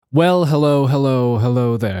Well,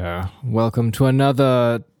 hello there. Welcome to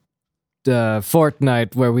another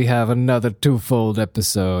fortnight where we have another twofold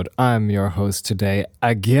episode. I'm your host today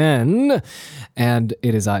again, and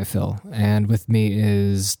it is I, Phil. And with me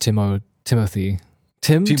is Timothy.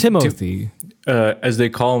 Timothy. As they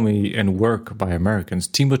call me in work by Americans,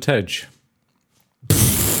 Timotej.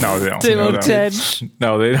 No, they don't. Timotej.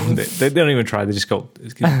 No, they don't. They don't even try. They just go,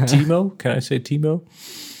 Timo? Can I say Timo?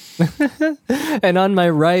 And on my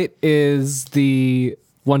right is the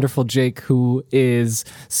wonderful Jake, who is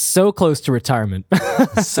so close to retirement.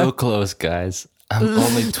 So close, guys. I'm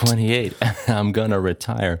only 28. I'm gonna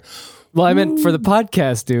retire. Well, I meant for the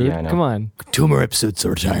podcast, dude. Yeah, I know. Come on. 2 more episodes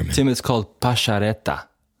of retirement. Tim, it's called Pachareta.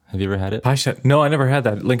 Have you ever had it? Pasha? No, I never had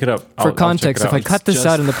that. Link it up. For context, if I cut this Just-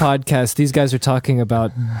 out in the podcast, these guys are talking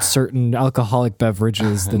about certain alcoholic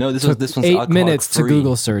beverages that No, this took one's 8 alcoholic minutes to free.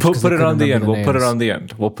 Google search. 'cause Put I it couldn't on the end. remember We'll put it names. on the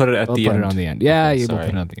end. We'll put it at We'll the put end. it on the end. Yeah, Okay, you will sorry.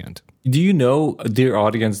 put it on the end. Do you know, dear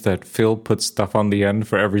audience, that Phil puts stuff on the end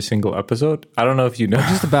for every single episode? I don't know if you know.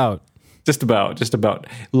 Just about. Just about.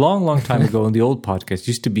 Long time ago in the old podcast,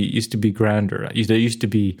 used to be grander. There used to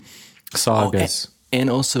be sagas. And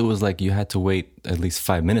also, it was like you had to wait at least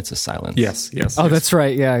 5 minutes of silence. Yes. Oh, that's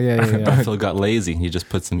right. Yeah. Phil got lazy. He just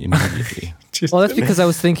puts them immediately. Well, that's because I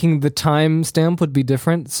was thinking the time stamp would be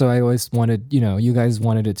different, so I always wanted, you guys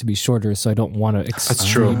wanted it to be shorter, so I don't want to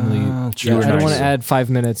true. extremely... True. I don't nice. want to add 5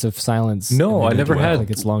 minutes of silence. No, and I never make it had- like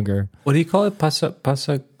it's longer. What do you call it? Pasa.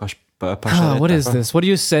 Pachareta. What is this? What are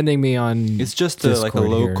you sending me on It's just like a Discord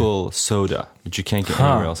here? local soda, but you can't get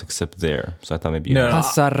anywhere else except there. So I thought maybe No.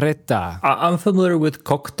 Pasareta. I'm familiar with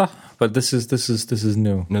Kokta, but this is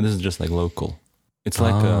new. No, this is just like local. It's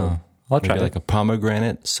like I'll maybe try like it. a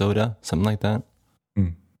pomegranate soda, something like that.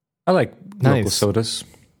 I like local Nice. sodas.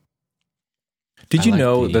 Did I you like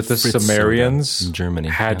know the that the Fritz soda Sumerians in Germany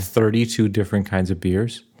had yeah. 32 different kinds of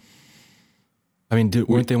beers? I mean,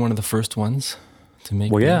 weren't they one of the first ones to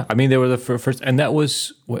make? Well, them? yeah. I mean, they were the first, and that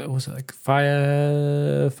was what was it, like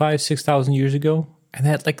 6,000 years ago. And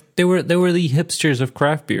that they were the hipsters of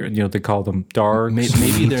craft beer. They call them dark.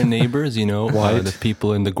 Maybe their neighbors, White. the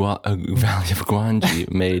people in the Valley of Guanji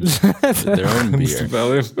made their own beer.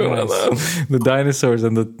 The dinosaurs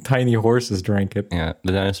and the tiny horses drank it. Yeah,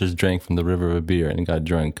 the dinosaurs drank from the river of beer and got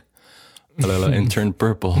drunk and turned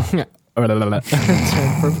purple.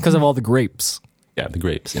 Because of all the grapes. Yeah, the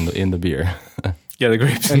grapes in the beer. Yeah, the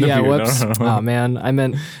grapes. In the Yeah, beer. whoops. No. Oh, man. I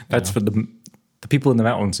meant... That's for the people in the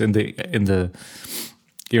mountains, in the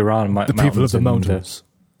Iran mountains, people of the mountains.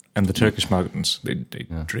 and the Turkish mountains. They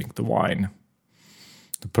drink the wine,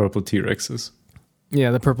 the purple T-Rexes.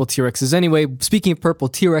 Yeah, the purple T-Rexes. Anyway, speaking of purple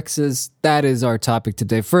T-Rexes, that is our topic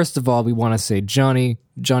today. First of all, we want to say, Johnny,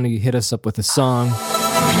 hit us up with a song.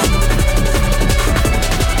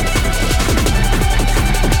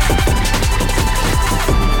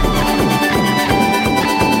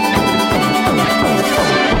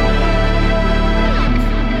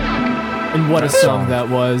 And what a song that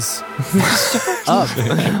was.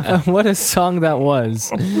 Up. What a song that was.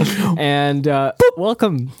 And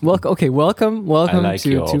welcome like to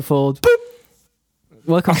your- Twofold.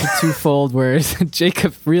 Welcome to Twofold, where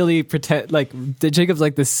Jacob really Jacob's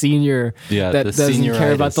like the senior Yeah, that the doesn't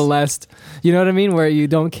care about senioritis. the last. You know what I mean? Where you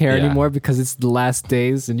don't care Yeah. anymore because it's the last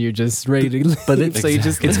days and you're just ready to leave. But it's- so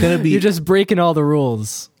it's gonna be- you're just breaking all the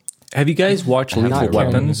rules. Have you guys watched I have Lethal not caring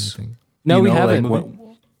Weapons? No, You we know, haven't. like,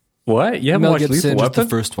 what? You haven't Mel watched Gibson, Lethal just The Weapon?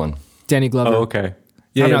 first one. Danny Glover. Oh, okay.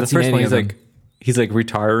 Yeah, I've not the seen first any one. of them. He's like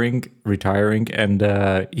retiring,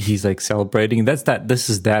 and he's like celebrating. This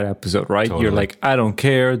is that episode, right? Totally. You're like, I don't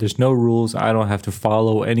care. There's no rules. I don't have to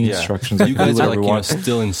follow any instructions. I You can do guys are whatever like I want.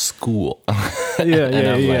 still in school.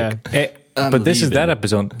 Yeah. I'm But this is leaving. that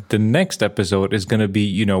episode. The next episode is going to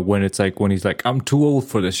be, when he's like, I'm too old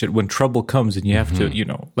for this shit. When trouble comes and you have to,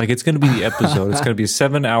 it's going to be the episode. It's going to be a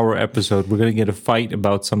 7-hour episode. We're going to get a fight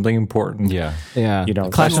about something important. Yeah. Yeah.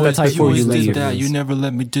 that's Clash of the before Titans. you always leave. did that. You never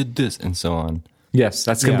let me did this, and so on. Yes,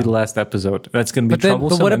 that's going to Yeah. be the last episode. That's going to be But then- but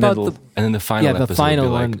troublesome. what and then about we'll- the- And then the final Yeah, the episode final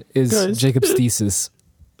will be like, one is Jacob's thesis.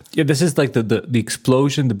 Yeah, this is like the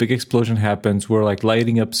explosion. The big explosion happens. We're like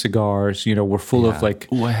lighting up cigars. We're full of Yeah. like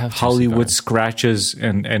Ooh, I have two Hollywood cigars. scratches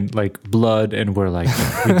and like blood, and we're like,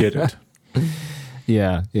 we did it.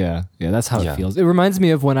 Yeah. That's how it Yeah. feels. It reminds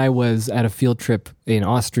me of when I was at a field trip in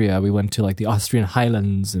Austria. We went to like the Austrian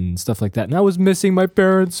highlands and stuff like that. And I was missing my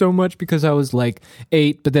parents so much because I was like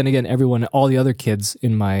 8. But then again, all the other kids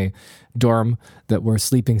in my dorm that were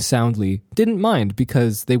sleeping soundly didn't mind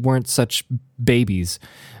because they weren't such babies.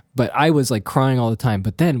 But I was like crying all the time.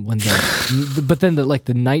 But then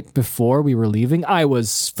the night before we were leaving, I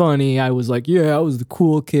was funny. I was like, yeah, I was the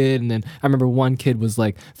cool kid. And then I remember one kid was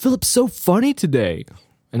like, Philip's so funny today.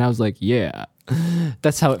 And I was like, yeah.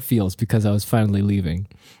 That's how it feels because I was finally leaving.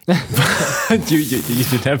 you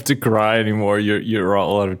didn't have to cry anymore. You're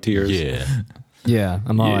all out of tears. Yeah,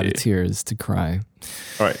 I'm all out of tears to cry.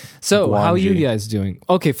 All right. So, Guanji. how are you guys doing?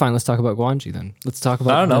 Okay, fine. Let's talk about Guanji then. Let's talk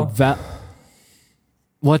about. I don't know.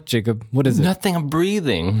 What, Jacob? What is it? Nothing. I'm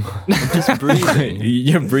breathing. I'm just breathing.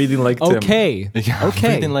 You're breathing like Tim. Okay. Yeah, I'm Okay.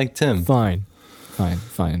 breathing like Tim. Fine.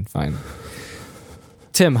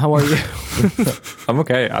 Tim, how are you? I'm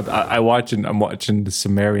okay. I'm watching the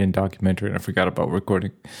Sumerian documentary, and I forgot about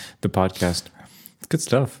recording the podcast. It's good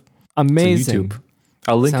stuff. Amazing. It's on YouTube.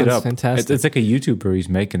 I'll link it Sounds up. fantastic. It's like a YouTuber who's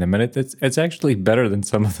making them, and it's actually better than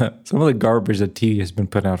some of the garbage that TV has been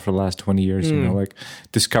putting out for the last 20 years. You know, like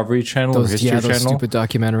Discovery Channel or History those Channel, stupid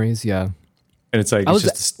documentaries. Yeah. and it's like it's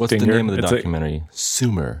just a What's the stinger. name of the It's like- documentary?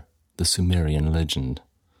 Sumer, the Sumerian legend.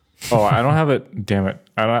 oh, I don't have it. Damn it!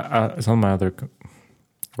 It's on my other.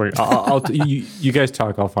 Wait, you guys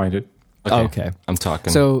talk. I'll find it. Okay. I'm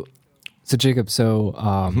talking. So Jacob.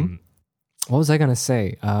 What was I gonna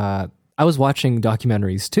say? I was watching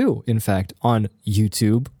documentaries too. In fact, on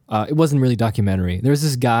YouTube. It wasn't really documentary. There's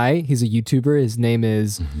this guy. He's a YouTuber. His name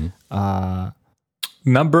is.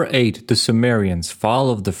 Number 8, the Sumerians, fall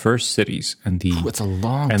of the first cities, and the it's a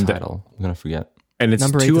long title. I'm gonna forget. and it's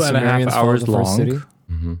Number 8, 2.5 the Sumerians fall of hours the first long. city.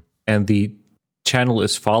 And the channel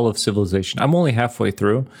is Fall of Civilization. I'm only halfway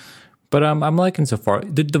through, but I'm liking so far.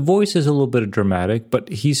 The voice is a little bit dramatic, but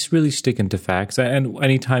he's really sticking to facts. And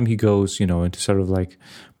anytime he goes, into sort of like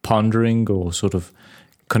pondering or sort of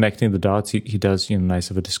connecting the dots, he does, nice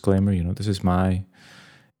of a disclaimer. This is my,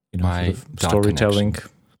 My sort of dot storytelling,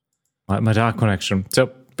 my dot connection. So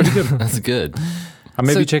pretty good. That's good.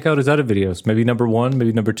 Maybe check out his other videos. Maybe number 1,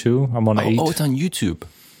 maybe number 2. I'm on 8. Oh, it's on YouTube.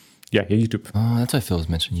 Yeah, YouTube. Oh, that's why Phil was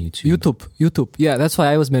mentioning YouTube. YouTube. Yeah, that's why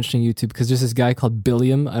I was mentioning YouTube because there's this guy called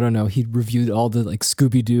Billiam. I don't know. He reviewed all the like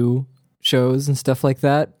Scooby-Doo shows and stuff like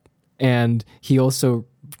that. And he also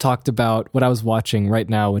talked about what I was watching right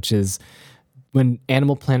now, which is when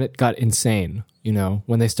Animal Planet got insane,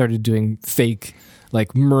 when they started doing fake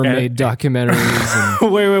like mermaid documentaries.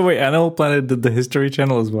 And, Wait. Animal Planet did the History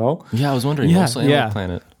Channel as well? Yeah, I was wondering. Yeah, Also, Animal yeah.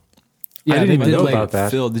 Planet. yeah, I didn't they even did, know like, about that.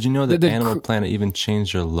 Phil, did you know that The Animal Planet even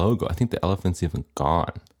changed their logo? I think the elephant's even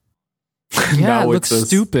gone. Yeah, Now it looks it's a-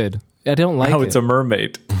 stupid. I don't like Now it. it's a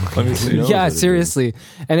mermaid. Let me see. knows Yeah, what it seriously.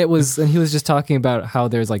 And he was just talking about how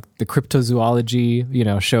there's like the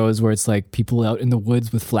cryptozoology, shows where it's like people out in the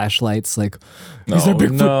woods with flashlights, like, is that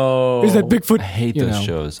Bigfoot? No. Is that Bigfoot? I hate You those know.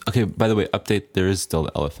 shows. Okay, by the way, update. There is still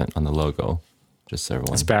the elephant on the logo. Just so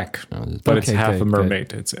everyone. It's back, knows. but it's Okay, half good, a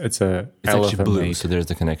mermaid. It's a It's actually elephant blue, maid. so there's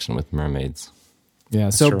the connection with mermaids. Yeah,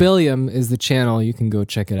 so true. Billiam is the channel. You can go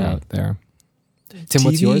check it out there. Tim,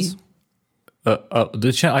 what's TV? yours?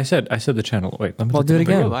 The channel. I said the channel. Wait, let me. Well, do it What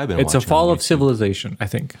again. have I been It's a watching Fall on of YouTube? Civilization, I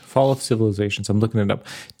think. Fall of Civilization. So I'm looking it up.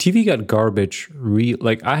 TV got garbage.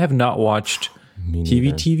 I have not watched Me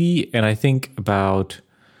neither. TV, and I think about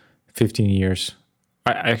 15 years.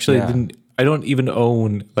 I actually Yeah. didn't. I don't even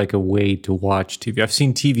own like a way to watch TV. I've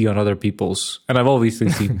seen TV on other people's, and I've obviously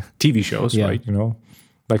seen TV shows, Yeah. right?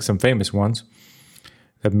 Like some famous ones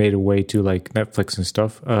that made a way to like Netflix and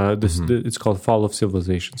stuff. It's called Fall of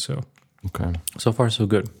Civilization. Okay. So far, so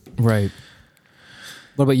good. Right.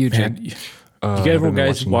 What about you, Jake? And you I've ever been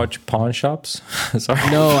guys watching- watch pawn shops?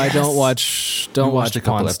 Sorry. No, I don't watch. Don't We watched watch a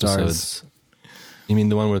couple Pawn Stars. episodes. You mean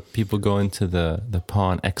the one where people go into the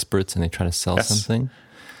pawn experts and they try to sell Yes. something?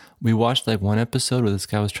 We watched like one episode where this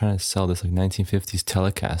guy was trying to sell this like 1950s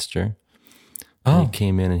Telecaster. And he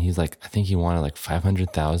came in and he's like, I think he wanted like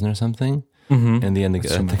 500,000 or something. And in the end, the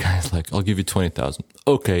guy's like, I'll give you 20,000.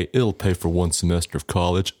 Okay, it'll pay for one semester of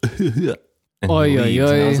college. And Oy, he oy,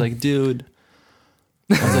 leaves. And I oy. was like, dude,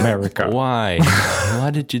 America. why? Why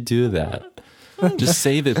did you do that? Just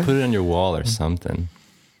save it, put it on your wall or something.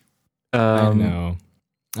 I know.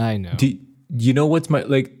 Do you know what's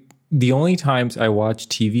the only times I watch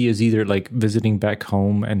TV is either like visiting back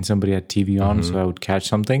home and somebody had TV on, so I would catch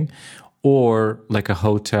something, or like a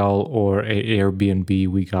hotel or a Airbnb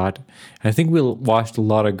we got. And I think we watched a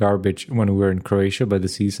lot of garbage when we were in Croatia by the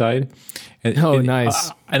seaside. And,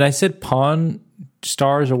 Nice. And I said Pawn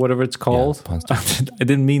Stars or whatever it's called. Pawn Stars. I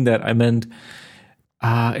didn't mean that. I meant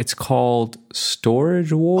it's called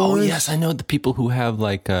Storage Wars. Oh yes, I know the people who have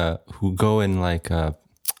like who go and like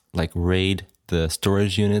raid the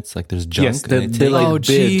storage units. Like there's junk. Yes, and they like Oh, bid.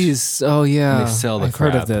 jeez. Oh, yeah. And they sell the I've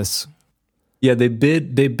heard crap. of this. Yeah, they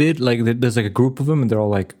bid like there's like a group of them, and they're all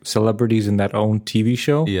like celebrities in that own TV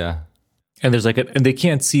show. Yeah. And there's and they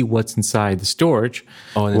can't see what's inside the storage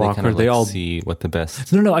Oh, and locker. they all see what the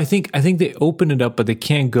best. No. I think they open it up, but they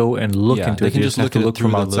can't go and look into they it. can They just have look to at look it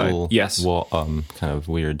through from the outside. little Yes, wall, kind of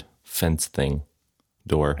weird fence thing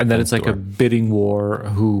door. and then it's like a bidding war.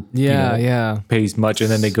 Who pays much, and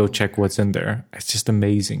then they go check what's in there. It's just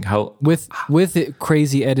amazing how with it,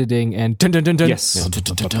 crazy editing and dun, dun, dun, dun. yes. Yeah,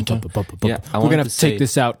 I we're wanted gonna to say take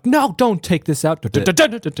this out. No, don't take this out.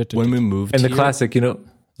 when we moved And the here, classic, go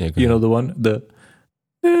the one that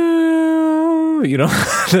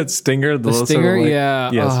stinger, The little stinger, sort of like-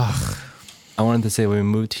 yeah. Yes. Ugh. I wanted to say when we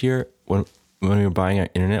moved here, when we were buying our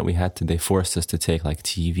internet, they forced us to take like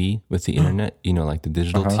TV with the internet, like the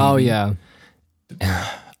digital TV. Oh yeah.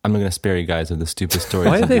 I'm not going to spare you guys of the stupid stories.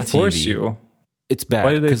 Why of did they the force TV. you? It's bad.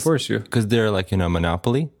 Why did they force you? Because they're like,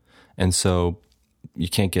 monopoly. And so you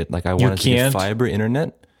can't get, like, I wanted to get fiber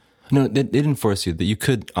internet. No, they didn't force you. That you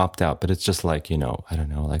could opt out, but it's just like, I don't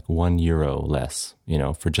know, like €1 less,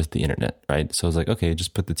 for just the internet, right? So I was like, okay,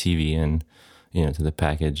 just put the TV in, to the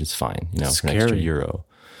package. It's fine, for an extra €1.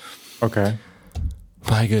 Okay.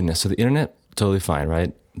 My goodness. So the internet, totally fine,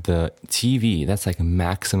 right? The TV, that's like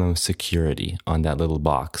maximum security on that little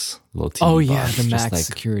box, little TV Oh yeah, box. the Just max like,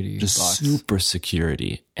 security just box. super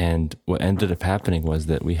security. And what ended up happening was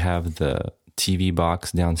that we have the TV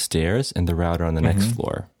box downstairs and the router on the next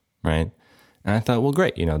floor, right? And I thought, well,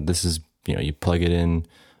 great, this is, you plug it in,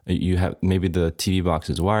 you have, maybe the TV box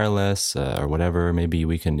is wireless or whatever. Maybe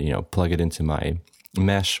we can, plug it into my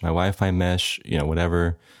mesh, my Wi-Fi mesh,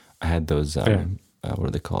 whatever. I had those, what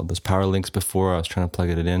are they called? Those power links before. I was trying to plug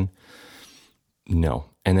it in. No.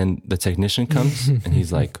 And then the technician comes and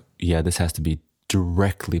he's like, yeah, this has to be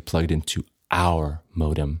directly plugged into our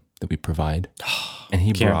modem that we provide. And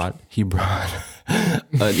he brought an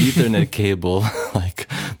Ethernet cable, like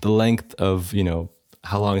the length of,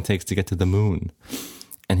 how long it takes to get to the moon.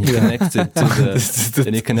 And he connects it to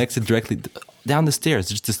and he connects it directly down the stairs.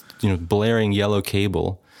 Just this, blaring yellow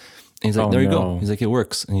cable. And he's like, there you go. He's like, it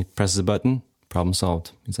works. And he presses a button. Problem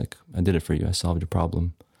solved. He's like, I did it for you. I solved your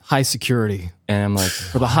problem. High security. And I'm like,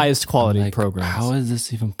 for the highest quality programs. How is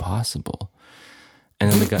this even possible?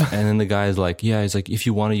 And then the guy is like, yeah, he's like, if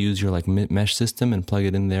you want to use your like mesh system and plug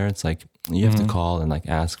it in there, it's like you have to call and like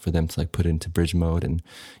ask for them to like put it into bridge mode. And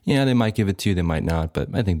they might give it to you, they might not, but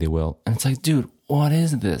I think they will. And it's like, dude, what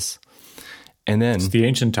is this? And then it's the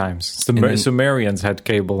ancient times. The Sumerians had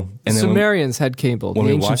cable. And Sumerians had cable. When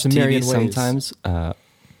the we ancient watch Sumerian TV, ways. sometimes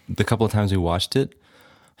the couple of times we watched it,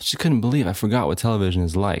 I just couldn't believe. I forgot what television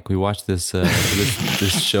is like. We watched this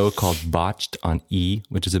this show called Botched on E,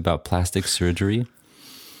 which is about plastic surgery.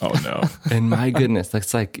 Oh no! And my goodness,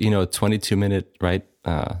 that's like 22-minute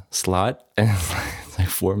slot, and it's like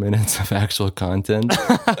 4 minutes of actual content.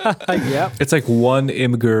 Yeah, it's like one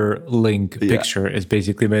Imgur link picture is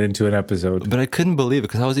basically made into an episode. But I couldn't believe it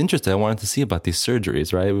because I was interested. I wanted to see about these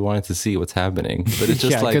surgeries, right? We wanted to see what's happening. But it's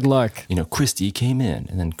just like, good luck. Christy came in,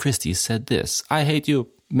 and then Christy said this: "I hate you.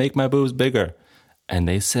 Make my boobs bigger," and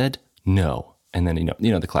they said no. And then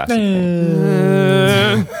the classic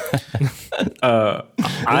thing.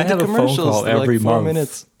 I have a phone call every like 4 month.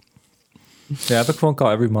 Minutes. Yeah, I have a phone call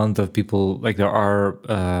every month of people like there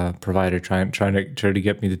are provider trying to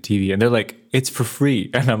get me the TV, and they're like, it's for free,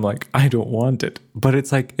 and I'm like, I don't want it. But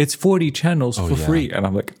it's like it's 40 channels for free, and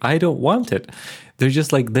I'm like, I don't want it. They're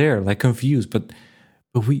just like there, like confused, but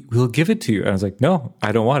we'll give it to you. And I was like, no,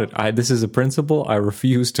 I don't want it. This is a principle. I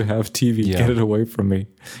refuse to have TV. Yeah. Get it away from me.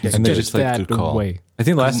 And they just like good call. Away. I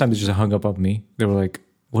think the last time they just hung up on me. They were like,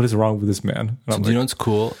 what is wrong with this man? So do you know what's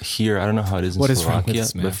cool here? I don't know how it is in Slovakia,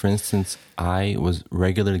 this man? but for instance, I was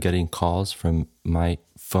regularly getting calls from my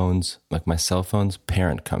phone's, like my cell phone's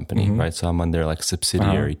parent company, right? So I'm on their like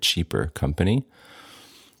subsidiary, cheaper company.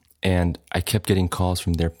 And I kept getting calls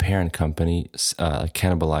from their parent company,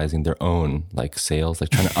 cannibalizing their own like sales,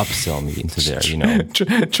 like trying to upsell me into their,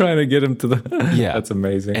 trying to get him to the. Yeah, that's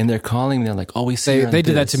amazing. And they're calling. They're like, "Oh, we see." They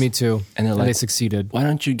did that to me too, and they're like, they succeeded. Why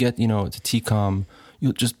don't you get to T-Com?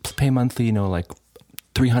 You'll just pay monthly, like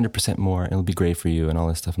 300% more, and it'll be great for you, and all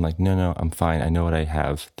this stuff. I'm like, no, I'm fine. I know what I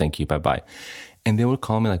have. Thank you. Bye bye. And they would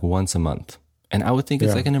call me like once a month, and I would think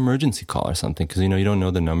it's like an emergency call or something because you don't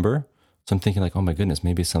know the number. So I'm thinking like, oh my goodness,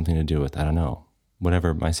 maybe it's something to do with, I don't know,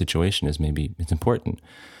 whatever my situation is, maybe it's important.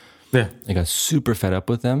 Yeah. I got super fed up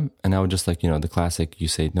with them. And I would just like, the classic, you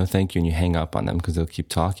say, no, thank you. And you hang up on them because they'll keep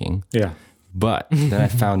talking. Yeah. But then I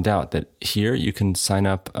found out that here you can sign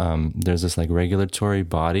up. There's this like regulatory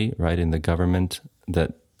body, right, in the government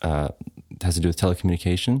that has to do with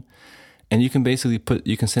telecommunication. And you can basically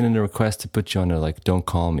you can send in a request to put you on a like, don't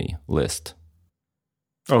call me list.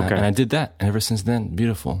 Okay. And I did that. And ever since then,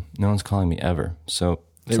 beautiful. No one's calling me ever. So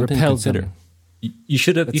It something to repels consider. them. You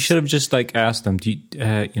should have just like asked them. Do you,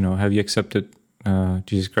 have you accepted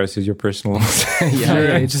Jesus Christ as your personal?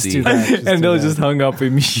 Yeah, just do that. Just And do they'll that. just hung up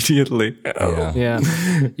immediately. Yeah.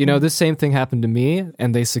 The same thing happened to me,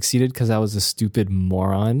 and they succeeded because I was a stupid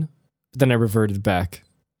moron. But then I reverted back.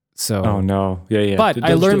 So. Oh no! Yeah. But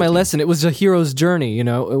I learned my lesson. It was a hero's journey. It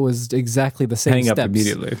was exactly the same Hang steps. up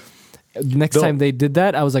immediately. Next time they did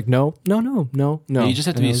that, I was like, no. You just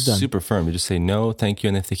have to And be I was done. super firm. You just say no, thank you,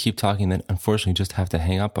 and if they keep talking, then unfortunately, you just have to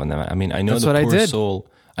hang up on them. I mean, I know That's the what I poor did. soul.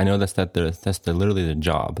 I know that's literally their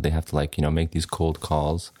job. They have to make these cold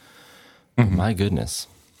calls. My goodness.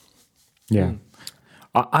 Yeah.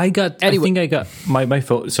 I think I got my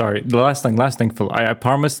phone. Sorry, the last thing, Phil. I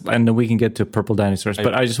promised, and then we can get to Purple Dinosaurs.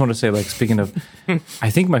 But I just want to say, speaking of, I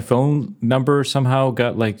think my phone number somehow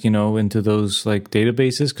got into those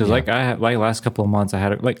databases because I had last couple of months I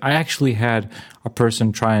had I actually had a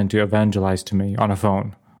person trying to evangelize to me on a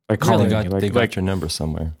phone, calling me. They got your number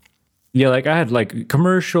somewhere. Yeah, I had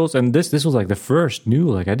commercials, and this was the first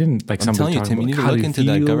new. I didn't I'm telling you, Tim, you need to look into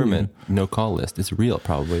that government no call list. It's real,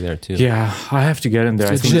 probably there too. Yeah, I have to get in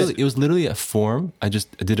there. It was literally a form. I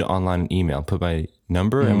did it online, an email, put my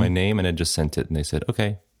number and my name, and I just sent it, and they said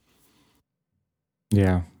okay.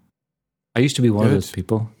 Yeah, I used to be one of those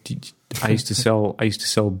people. I used to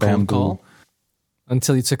sell bamboo. call?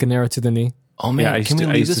 Until you took an arrow to the knee. Oh man, Yeah,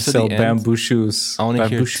 I used to sell bamboo shoes. I want to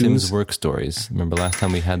hear bamboo Tim's shoes. work stories. Remember last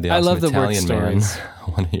time we had the I awesome love the work Italian man? stories. I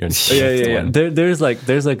want to hear. Yeah. There's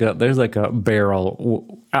a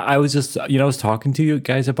barrel. I was just I was talking to you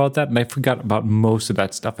guys about that, and I forgot about most of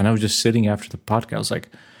that stuff. And I was just sitting after the podcast. I was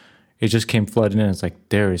it just came flooding in. It's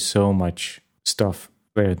there is so much stuff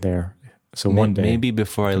there. So one day, maybe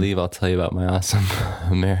before I leave, I'll tell you about my awesome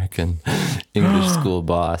American English school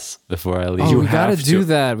boss. Before I leave, Oh, we got to do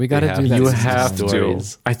that. We got to do that. You Some have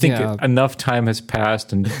stories. to. I think Yeah. enough time has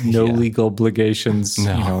passed and no legal obligations.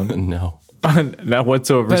 no. Not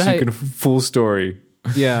whatsoever. But So you can full story.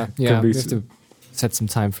 Yeah. Could be We have to set some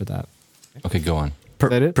time for that. Okay, go on.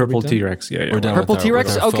 that it? Purple Are we done? T-Rex. Yeah. We're done. Purple with our-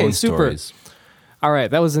 T-Rex? with our Okay, phone super. stories. All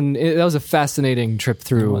right, that was a fascinating trip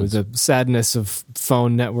through the sadness of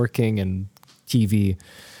phone networking and TV.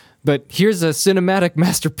 But here's a cinematic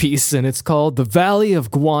masterpiece, and it's called The Valley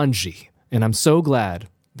of Gwangi. And I'm so glad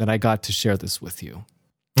that I got to share this with you.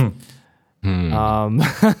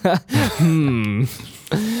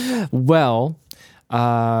 Well,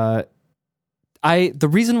 the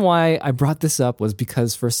reason why I brought this up was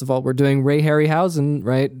because, first of all, we're doing Ray Harryhausen,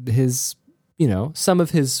 right? His, some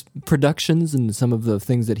of his productions and some of the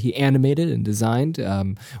things that he animated and designed,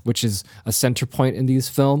 which is a center point in these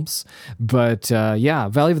films. But Valley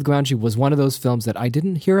of the Gwangi was one of those films that I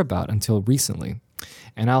didn't hear about until recently.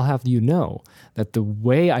 And I'll have you know that the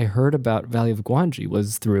way I heard about Valley of the Gwangi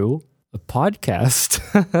was through a podcast.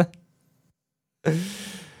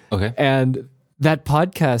 Okay. And that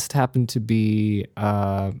podcast happened to be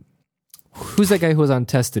who's that guy who was on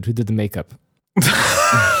Tested who did the makeup?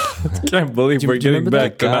 Can't believe we're do you getting remember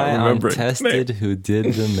back The to guy not on remembering. Tested who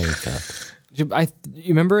did the makeup. You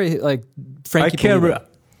remember Frankie?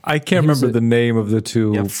 I can't remember the name of the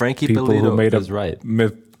two Yeah, Frankie people who Polito made up is right.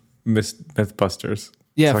 Mythbusters.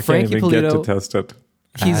 Yeah, so I Frankie can't even get to Polito. Tested.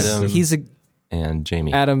 Adam. He's And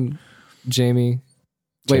Jamie. Adam, Jamie.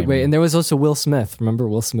 Jamie. Wait, and there was also Will Smith. Remember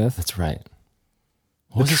Will Smith? That's right.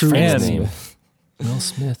 What was his true friend's Will name? Smith. Will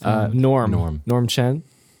Smith. Norm Chen,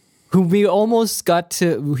 who we almost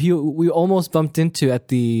we almost bumped into at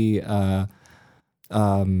the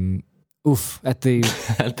at the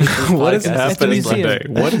What is At the happening museum. today?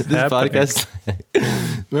 What is This happening?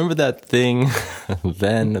 podcast. Remember that thing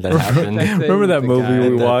then that happened? Remember that The movie guy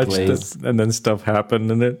we that watched, plays and then stuff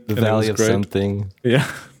happened in it. The and it Valley was of great. something. Yeah,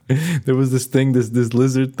 there was this thing, this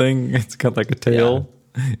lizard thing. It's got a tail,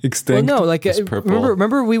 extinct. Well, no, It's purple.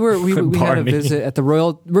 remember we had a Barney. visit at the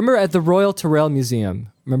Royal. Remember at the Royal Tyrrell Museum.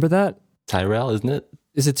 Remember that? Tyrell, isn't it?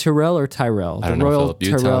 Is it Tyrrell or Tyrell? I don't The know, Royal Philip. You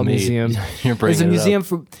tell Tyrrell me. Museum. You're bringing It's a it museum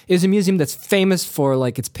up. is a museum that's famous for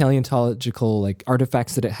its paleontological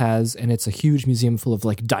artifacts that it has, and it's a huge museum full of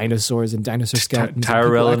dinosaurs and dinosaur skeletons. and people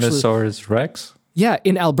Tyrannosaurus Rex. Yeah,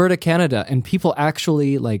 in Alberta, Canada, and people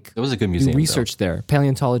actually It was a good do museum. research there.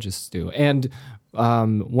 Paleontologists do, and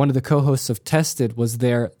one of the co-hosts of Tested was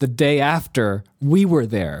there the day after we were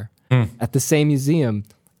there at the same museum.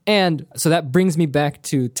 And so that brings me back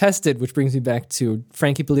to Tested, which brings me back to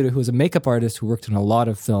Frankie Polito, who is a makeup artist who worked on a lot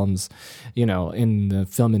of films, in the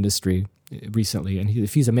film industry recently. And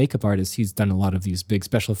if he's a makeup artist, he's done a lot of these big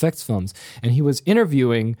special effects films. And he was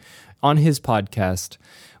interviewing on his podcast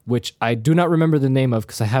which I do not remember the name of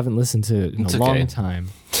because I haven't listened to it in a long time.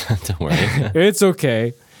 Don't worry. It's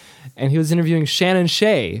okay. And he was interviewing Shannon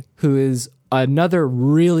Shea, who is another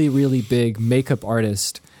really, really big makeup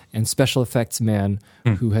artist and special effects man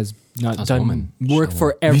who has not done work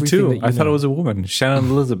for everything. Me too. That you I thought know. it was a woman, Shannon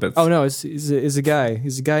Elizabeth. Oh no, he's a guy.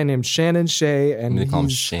 He's a guy named Shannon Shea, and They call him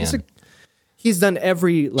Shan. he's done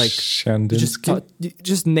every like Shandinsky?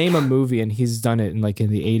 just name a movie, and he's done it in like in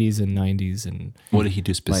the 80s and 90s, and What did he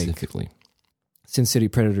do specifically? Sin City,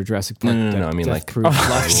 Predator, Jurassic Park. No. I mean, Death like, Proof,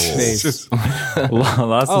 Lost in Space.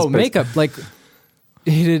 Lost in Space. Makeup. Like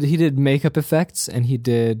he did makeup effects, and he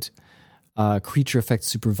did creature effects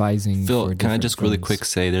supervising. Phil, for can I just really films. quick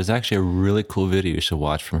say, there's actually a really cool video you should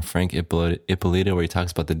watch from Frank Ippolito where he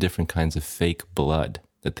talks about the different kinds of fake blood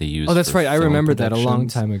that they use. Oh, that's for right. I film remember that a long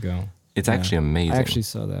productions. time ago. It's actually amazing. I actually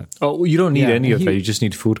saw that. Oh, you don't need Yeah, any of he- that. You just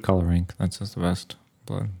need food coloring. That's just the best.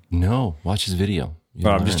 But No, watch his video. You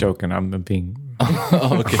no, I'm learn. just joking. I'm being.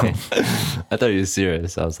 Oh, okay. I thought you were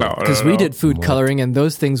serious. I was like, Because we did food coloring, and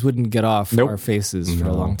those things wouldn't get off Nope. our faces for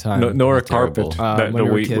a long time. No, nor a Terrible. carpet When we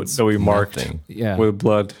were kids. that we marked Nothing. Yeah. with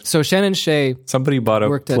blood. So Shannon Shea Somebody bought a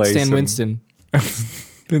worked at place Stan and- Winston.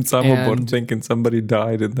 in Samobor And- thinking somebody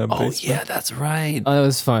died in that oh, basement. yeah, that's right. Oh, that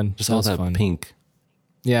was fun. Just that all was that fun. pink.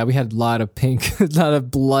 Yeah, we had a lot of pink, a lot of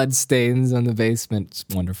blood stains on the basement. It's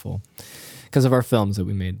wonderful because of our films that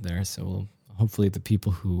we made there. So hopefully the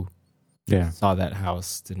people who Yeah. saw that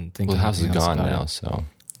house didn't think Well, the house is anything else gone about now, it. so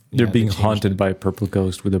They're Yeah, being they changed haunted it. by a purple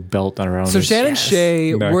ghost with a belt around So his Shannon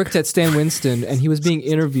Shea neck. worked at Stan Winston, and he was being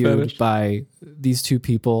interviewed Fetish. by these two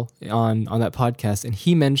people on that podcast, and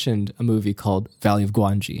he mentioned a movie called Valley of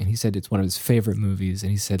Gwangi, and he said it's one of his favorite movies,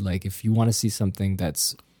 and he said like if you want to see something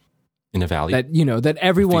that's in a valley. that that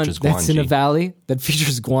everyone features that's in a Gwangi. valley that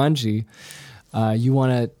features Gwangi, you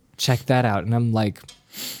want to check that out, and I'm like,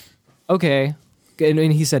 okay,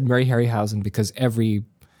 and he said Mary Harryhausen because every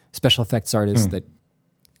special effects artist that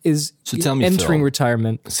is So tell me, entering Phil,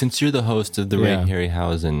 retirement. Since you're the host of the Yeah. Ray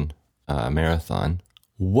Harryhausen marathon,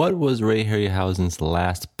 what was Ray Harryhausen's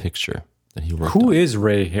last picture that he worked on? Who is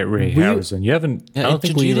Ray Harrison? You haven't. Yeah, I don't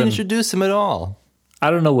think we you even. didn't introduce him at all. I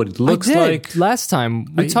don't know what it looks I did like. last time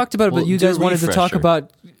we talked about it, well, but you do a guys wanted to talk refresher.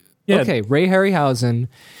 about. Yeah. Okay, Ray Harryhausen.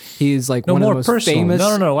 He's like No one of more the most personal. famous.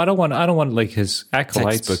 No. I don't want like his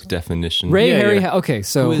acolytes. Textbook definition. Ray Yeah, Harry. yeah. Okay,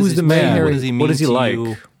 so Who is this man? man? Harry- What does he mean What is he to like?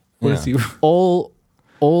 you? What is he?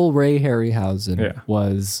 Old Ray Harryhausen Yeah.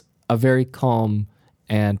 was a very calm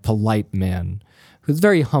and polite man who's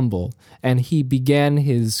very humble, and he began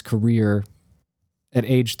his career at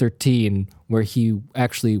age 13, where he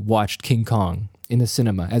actually watched King Kong in the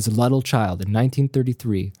cinema as a little child in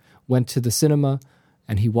 1933. Went to the cinema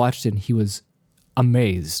and he watched it, and he was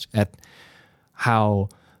amazed at how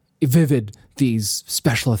vivid these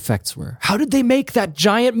special effects were. How did they make that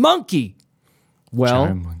giant monkey? Well,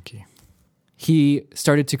 Giant monkey. he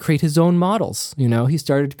started to create his own models. He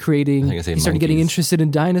started creating, I say he started getting monkeys. interested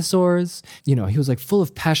in dinosaurs. He was like full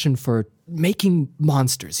of passion for making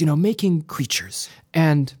monsters, making creatures.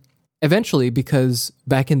 And eventually, because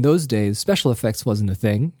back in those days, special effects wasn't a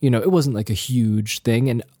thing, it wasn't like a huge thing.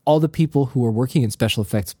 And all the people who were working in special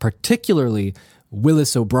effects, particularly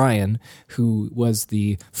Willis O'Brien, who was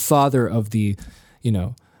the father of the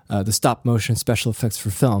stop motion special effects for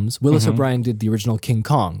films. Willis O'Brien did the original King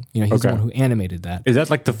Kong. He's the Okay. one who animated that. Is that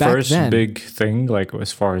like the Back first then- big thing, like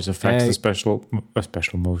as far as effects, Uh, the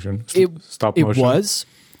special motion, stop It motion? was,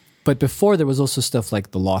 but before there was also stuff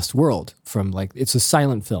like The Lost World from it's a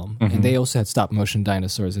silent film, and they also had stop motion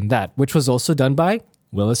dinosaurs in that, which was also done by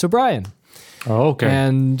Willis O'Brien. Oh, okay.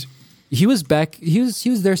 And he was back. He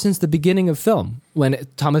was there since the beginning of film, when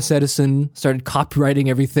Thomas Edison started copyrighting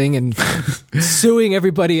everything and suing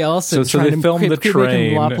everybody else, and So trying they to filmed the make a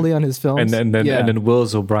train, monopoly on his films. and then Yeah. and then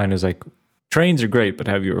Willis O'Brien is like, trains are great, but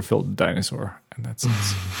have you ever filmed a dinosaur? And that's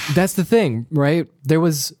That's the thing, right? There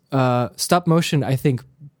was stop motion, I think,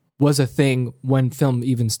 was a thing when film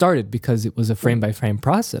even started because it was a frame by frame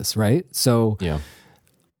process, right? So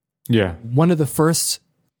yeah. one of the first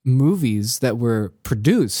movies that were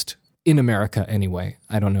produced in America anyway,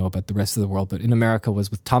 I don't know about the rest of the world, but in America was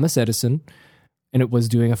with Thomas Edison, and it was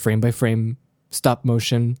doing a frame by frame stop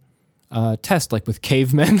motion test, like with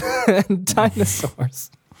cavemen and dinosaurs.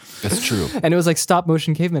 That's true. And it was like stop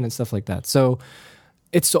motion cavemen and stuff like that. So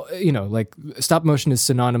it's, like stop motion is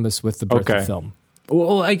synonymous with the birth Okay. of film.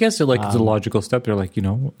 Well, I guess it's a logical step. They're like,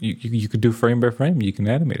 you could do frame by frame. You can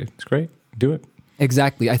animate it. It's great. Do it.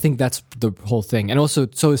 Exactly. I think that's the whole thing. And also,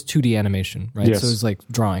 so is 2D animation, right? Yes. So it's like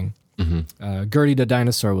drawing. Gertie the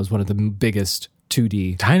Dinosaur was one of the biggest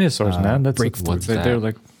 2D. Dinosaurs, man. That's breakthroughs. What's they're that?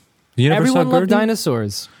 like, you never Everyone saw loved Gertie?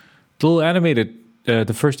 dinosaurs. The little animated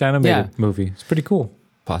the first animated movie. It's pretty cool.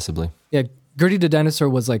 Possibly. Yeah, Gertie the dinosaur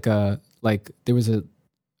was there was a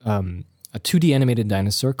 2D animated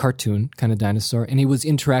dinosaur, cartoon kind of dinosaur, and he was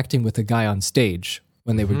interacting with a guy on stage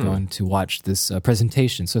when they were going to watch this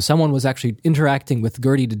presentation. So someone was actually interacting with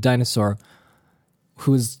Gertie the dinosaur,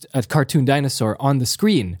 who is a cartoon dinosaur, on the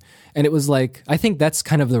screen. And it was like, I think that's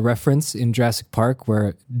kind of the reference in Jurassic Park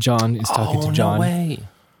where John is talking to John. No way.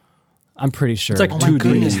 I'm pretty sure. It's like 2D.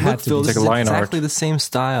 Goodness, It look, Phil, it's this like is line exactly art. the same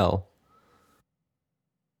style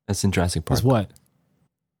as in Jurassic Park. As what?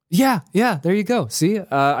 Yeah, there you go. See,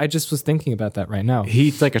 I just was thinking about that right now. He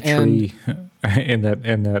eats like a tree in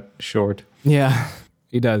that short. Yeah,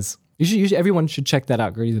 he does. Everyone should check that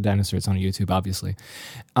out. Gertie the Dinosaur. It's on YouTube, obviously.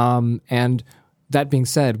 And that being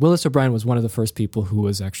said, Willis O'Brien was one of the first people who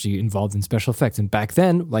was actually involved in special effects. And back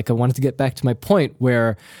then, I wanted to get back to my point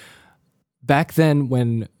where back then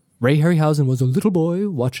when Ray Harryhausen was a little boy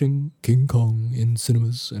watching King Kong in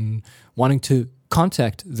cinemas and wanting to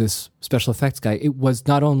contact this special effects guy, it was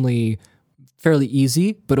not only fairly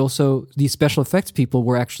easy, but also these special effects people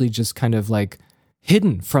were actually just kind of like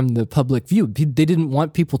hidden from the public view. They didn't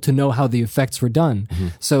want people to know how the effects were done.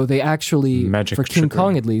 So they actually, for King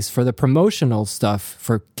Kong at least, for the promotional stuff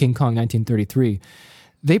for King Kong 1933,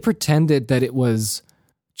 they pretended that it was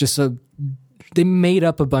just they made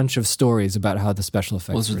up a bunch of stories about how the special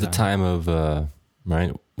effects This were was the done. time of,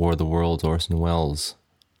 War of the Worlds, Orson Welles,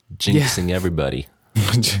 jinxing everybody.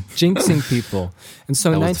 Jinxing people. And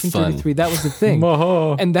so in That was 1933, that was the thing.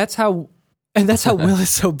 And that's how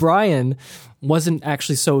Willis O'Brien wasn't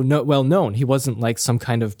actually so well known. He wasn't like some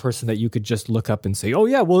kind of person that you could just look up and say, "Oh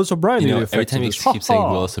yeah, Willis O'Brien." Every time you keep saying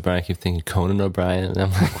Willis O'Brien, I keep thinking Conan O'Brien, and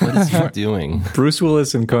I'm like, what is he doing? Bruce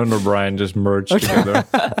Willis and Conan O'Brien just merged together.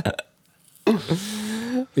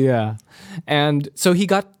 Yeah, and so he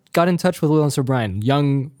got in touch with Willis O'Brien,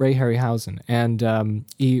 young Ray Harryhausen, and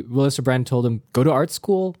Willis O'Brien told him, "Go to art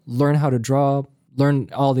school, learn how to draw, learn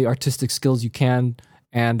all the artistic skills you can,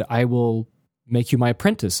 and I will make you my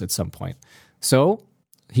apprentice at some point." So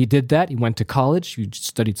he did that. He went to college. He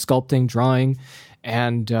studied sculpting, drawing,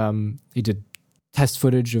 and he did test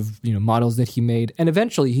footage of models that he made. And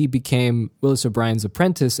eventually he became Willis O'Brien's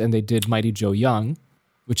apprentice, and they did Mighty Joe Young,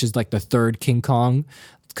 which is like the third King Kong,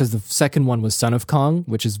 because the second one was Son of Kong,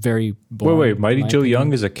 which is very boring. Wait, Mighty Joe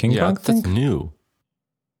Young is a King Kong thing? That's new.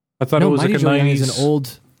 I thought it was Mighty like a Joe Young 90s. is an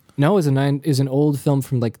old. No, is an old film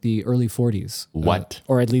from like the early 40s. What?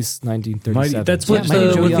 Or at least 1937. That's Yeah, with,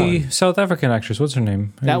 Mighty Joe with Young. the South African actress. What's her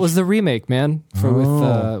name? That was the remake, man.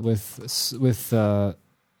 With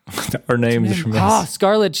her name is from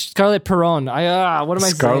Scarlett Perron. What am I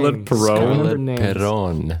Scarlett saying? Perron. Scarlett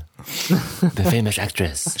Perron, the famous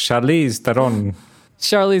actress. Charlize Theron.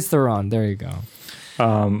 Charlize Theron. There you go.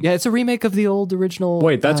 Yeah, it's a remake of the old original.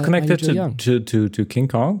 Wait, that's Mighty connected Joe Young. to King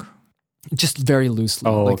Kong? Just very loosely.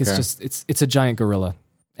 Oh, like okay. it's a giant gorilla,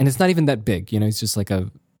 and it's not even that big. He's just like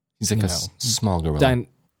a. He's like a small gorilla.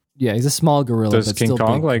 Yeah, he's a small gorilla. Does but King still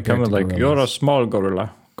Kong big like come compared and to like, you're a gorillas. small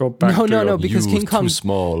gorilla? Go back to No, your... because King Kong. too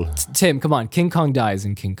small. Tim, come on. King Kong dies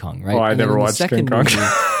in King Kong, right? Oh, I And then never in the watched King second Kong. movie-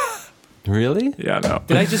 Really? Yeah, no.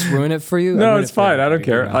 Did I just ruin it for you? No, ruined it's it for fine. you. I don't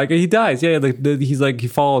care. Okay, Like he dies. Yeah, he's like he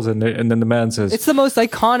falls and then the man says, It's the most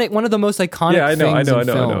iconic, one of the most iconic "Yeah, I know. things in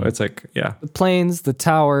film. It's like, yeah, The planes, the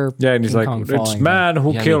tower. yeah," and he's King like, Kong "It's falling. man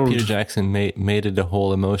who Yeah, killed." Peter Jackson made it a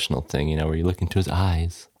whole emotional thing, where you look into his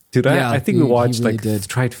eyes. Dude, Yeah, I think he we watched really like did.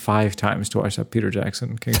 tried 5 times to watch that Peter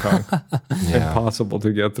Jackson King Kong. Yeah. Impossible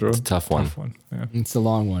to get through. It's a tough one. Yeah. It's a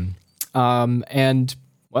long one.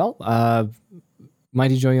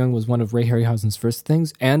 Mighty Joe Young was one of Ray Harryhausen's first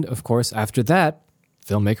things. And of course, after that,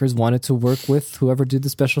 filmmakers wanted to work with whoever did the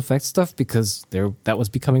special effects stuff because that was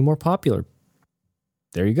becoming more popular.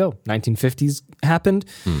 There you go. 1950s happened.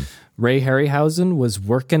 Ray Harryhausen was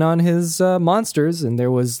working on his monsters, and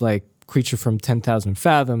there was like Creature from 10,000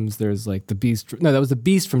 Fathoms. There's like the Beast. No, that was the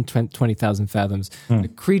Beast from 20,000 Fathoms. The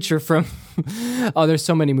Creature from. There's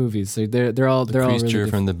so many movies. They're all The they're all really creature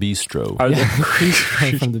different. from the bistro.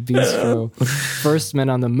 Creature from the Bistro. First Men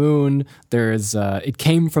on the Moon. There's It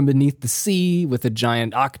Came from Beneath the Sea with a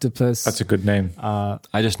giant octopus. That's a good name. I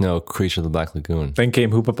just know Creature of the Black Lagoon. Then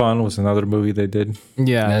Came Hoopapan was another movie they did.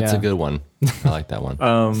 yeah, That's a good one. I like that one.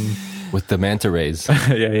 With the manta rays.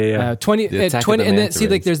 Yeah. 20, The Attack of 20 the and then Manta see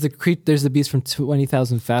like Rays. there's the Beast from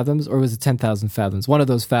 20,000 Fathoms, or was it 10,000 Fathoms? One of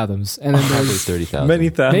those fathoms. And then Probably there's 30,000. Many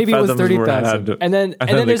maybe it was fathoms were 30,000. had. And then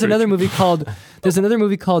the there's another movie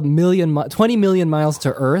called 20 Million Miles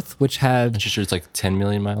to Earth, which had Aren't you sure it's like 10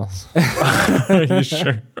 million miles? Are you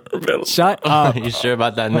sure? shut up. Are you sure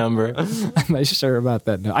about that number? I'm not sure about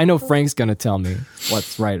that. No, I know Frank's gonna tell me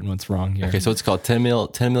what's right and what's wrong here. Okay, so it's called 10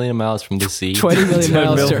 million miles from this sea. 20 million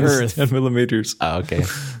miles to Earth. 10 millimeters. Oh, okay.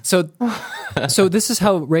 So this is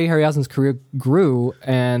how Ray Harryhausen's career grew,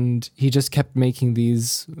 and he just kept making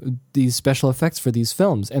these special effects for these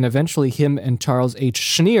films. And eventually him and Charles H.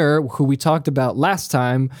 Schneer, who we talked about last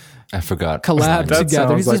time, I forgot. collabed That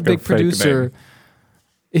together. He's sounds this like a big fake producer. name.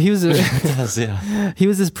 He was Yes, yeah. he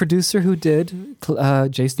was this producer who did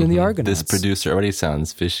Jason and the Argonauts. This producer already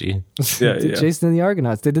sounds fishy. Yeah, Did Jason and the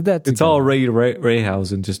Argonauts. They did that It's together. all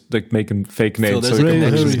Rayhausen, just like making fake So names. there's So a he can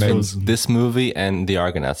connection use between names. this movie and the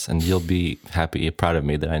Argonauts, and you'll be happy, proud of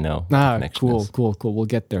me that I know. the Ah, connection cool, is. cool. We'll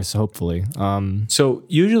get there. So hopefully, So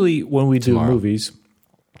usually when we do Tomorrow. movies,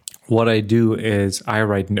 what I do is I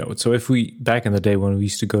write notes. So if we, back in the day when we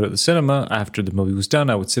used to go to the cinema, after the movie was done,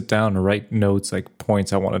 I would sit down and write notes, like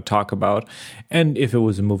points I want to talk about. And if it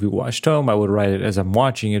was a movie watched home, I would write it as I'm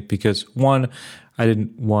watching it because one, I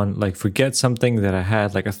didn't want like forget something that I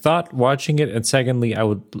had like a thought watching it. And secondly, I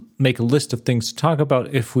would make a list of things to talk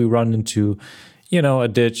about if we run into, a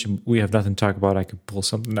ditch, we have nothing to talk about, I could pull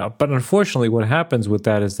something out. But unfortunately, what happens with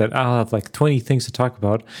that is that I'll have like 20 things to talk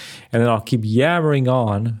about, and then I'll keep yammering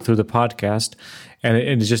on through the podcast, and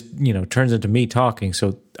it just, turns into me talking.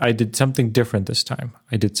 So I did something different this time.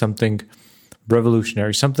 I did something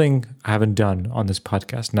revolutionary, something I haven't done on this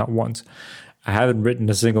podcast, not once. I haven't written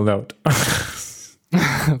a single note.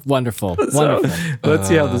 wonderful, So, wonderful. let's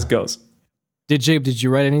see how this goes. Did you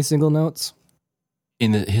write any single notes?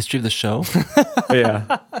 In the history of the show, Yeah.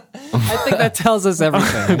 I think that tells us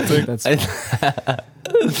everything. I think that's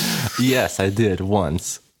yes, I did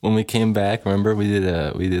once when we came back. Remember, we did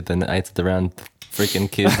the Knights of the Round, freaking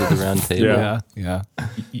Kids of the Round Table. Yeah.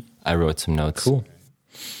 I wrote some notes. Cool.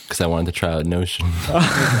 Because I wanted to try out Notion.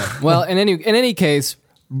 Well, in any case,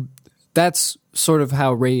 that's sort of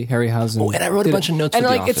how Ray Harryhausen. Oh, and I wrote a did bunch it. of notes And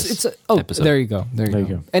for The like Office episode. there you go. There you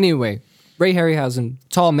go. Anyway, Ray Harryhausen,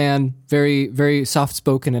 tall man, very very soft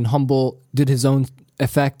spoken and humble. Did his own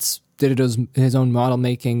effects, did his own model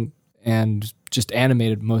making, and just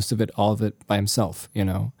animated most of it, all of it by himself.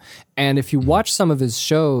 And if you watch some of his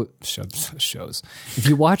shows, if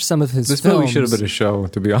you watch some of his This films, movie should have been a show,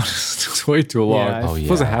 to be honest. It's way too long. Yeah, Oh, If it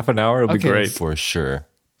was a yeah. half an hour, it'd be Okay. great. For sure.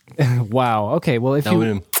 wow. Okay, well if That would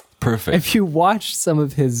you have been perfect. if you watch some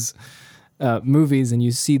of his movies and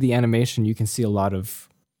you see the animation, you can see a lot of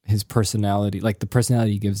his personality, like the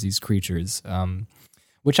personality he gives these creatures,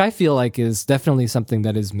 which I feel like is definitely something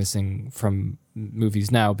that is missing from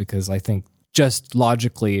movies now, because I think just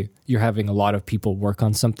logically you're having a lot of people work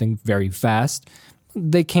on something very fast.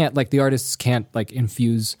 They can't, like the artists can't like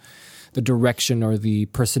infuse the direction or the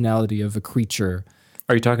personality of a creature.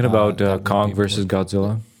 Are you talking about that would Kong be versus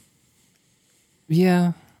Godzilla?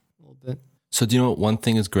 Yeah, a little bit. So do you know what one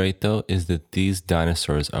thing is great though is that these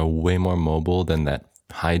dinosaurs are way more mobile than that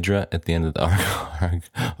Hydra at the end of the Argonauts.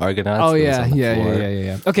 Oh that was yeah, on the yeah, floor yeah, yeah,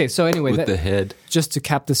 yeah. Okay, so anyway, with the head. just to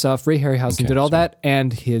cap this off, Ray Harryhausen Okay, did all sorry. that,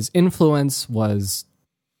 and his influence was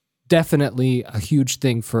definitely a huge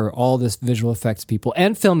thing for all this visual effects people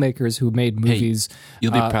and filmmakers who made movies.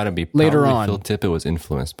 You'll be proud of me. later Probably on. Phil Tippett was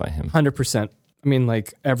influenced by him. 100%. I mean,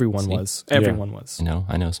 like everyone was. Everyone was.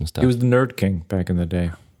 I know some stuff. He was the Nerd King back in the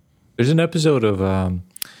day. There's an episode of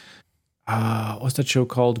what's that show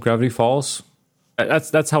called? Gravity Falls.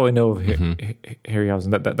 That's how I know of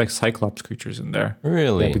Harryhausen. That like Cyclops creatures in there.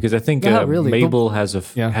 Really? Yeah, because I think Yeah, really. Mabel has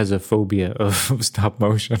Yeah. a phobia of stop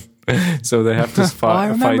motion, so they have to I fight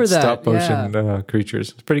remember that, stop motion creatures.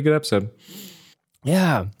 It's a pretty good episode.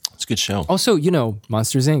 Yeah. It's a good show. Also,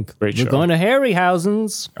 Monsters Inc. Great We're show. going to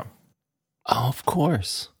Harryhausen's. Oh, of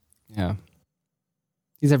course. Yeah.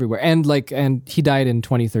 He's everywhere. And he died in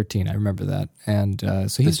 2013. I remember that. And so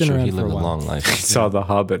he's That's been true. around He for lived a a while. long life He saw The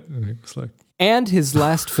Hobbit. And he was like, And his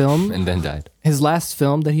last film and then died.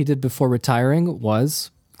 that he did before retiring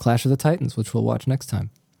was Clash of the Titans, which we'll watch next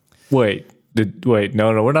time. wait,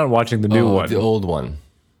 no, we're not watching the new one. The old one.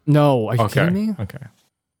 No, are you Okay, kidding me? okay.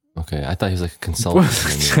 Okay, I thought he was like a consultant.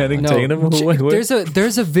 Channing Tatum. Wait.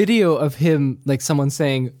 There's a video of him, like someone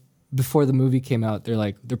saying before the movie came out,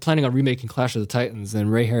 they're planning on remaking Clash of the Titans, and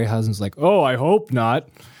Ray Harryhausen's like, oh, I hope not.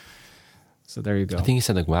 So there you go. I think he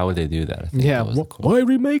said like, why would they do that? I think Yeah, that was the quote. why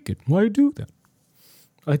remake it? Why do that?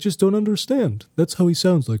 I just don't understand. That's how he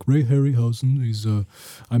sounds, like Ray Harryhausen. He's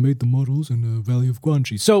I made the models in Valley of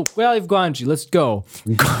Guanji. So Valley of Guanji, let's go.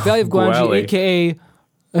 Valley of Guanji, Gwali. aka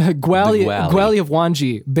Gwali, Gwali. Gwali of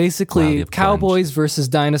Wanji. Basically, Gwali of cowboys versus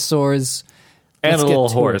dinosaurs. And Let's a get little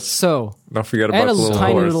to horse. it. So Don't forget about and the a little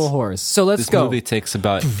tiny horse. little horse. So let's This go. movie takes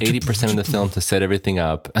about 80% of the film to set everything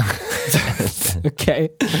up. Okay,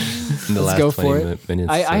 In the let's last go 20 for it. minutes,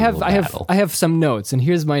 I have some notes, and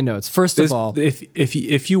here's my notes. First of all,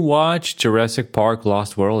 if you watch Jurassic Park: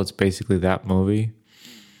 Lost World, it's basically that movie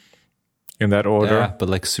in that order. Yeah, but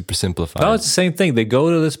like super simplified. No, it's the same thing. They go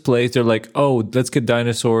to this place. They're like, "Oh, let's get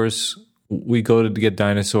dinosaurs." We go to get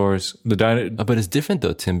dinosaurs. But it's different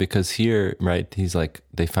though, Tim, because here, right, he's like,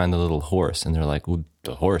 they find the little horse and they're like, well,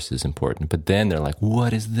 the horse is important. But then they're like,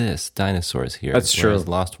 what is this? Dinosaurs here. That's true. Whereas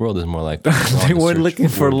Lost World is more like, they were looking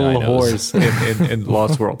for a little dinos. horse in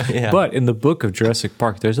Lost World. Yeah. But in the book of Jurassic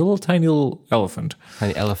Park, there's a tiny little elephant.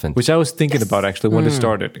 Tiny elephant. Which I was thinking about actually when it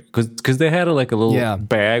started. Because they had a little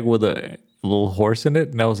bag with a little horse in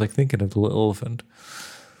it. And I was like thinking of the little elephant.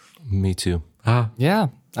 Me too. yeah,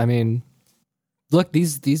 I mean, look,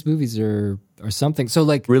 these movies are something. So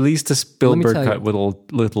like, Release the Spielberg tell you- cut with a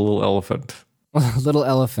little elephant. little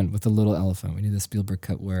elephant with a little elephant. We need the Spielberg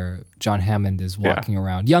cut where John Hammond is walking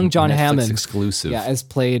around. Young John Netflix Hammond, exclusive. yeah, as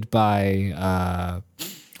played by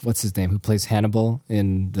what's his name? Who plays Hannibal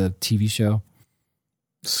in the TV show?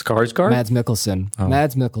 Skarsgård? Mads Mikkelsen. Oh.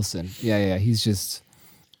 Mads Mikkelsen. Yeah. He's just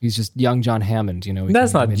young John Hammond. You know, we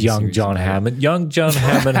That's can not make a young series John about it. Hammond. Young John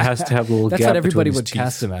Hammond has to have a little That's gap what everybody between would his teeth.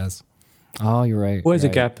 cast him as. Oh, you're right. Why is a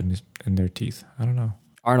right. gap in their teeth? I don't know.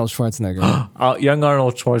 Arnold Schwarzenegger. Young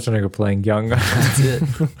Arnold Schwarzenegger playing young. That's it.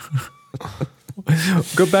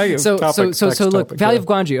 Go back. So look, topic, Valley yeah. of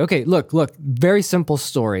Gwangi. Okay, look, very simple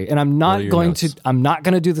story, and I'm What not are your going notes? to. I'm not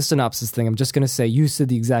going to do the synopsis thing. I'm just going to say you said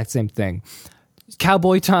the exact same thing.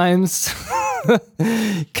 Cowboy times,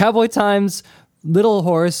 cowboy times. Little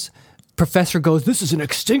horse. Professor goes, "This is an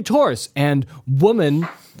extinct horse," and woman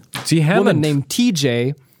Hammond. named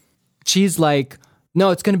TJ. She's like, "No,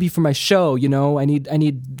 it's going to be for my show. You know, I need,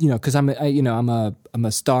 because I'm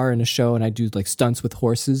a star in a show, and I do like stunts with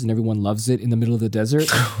horses, and everyone loves it in the middle of the desert.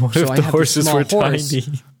 What if the horses were tiny?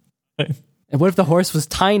 And what if the horse was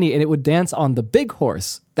tiny and it would dance on the big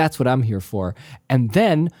horse? That's what I'm here for. And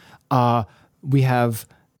then we have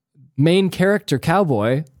main character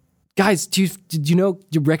cowboy. Guys, did you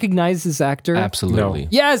recognize this actor? Absolutely. No.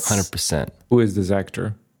 Yes! 100%. Who is this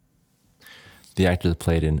actor? The actor that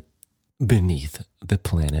played in Beneath the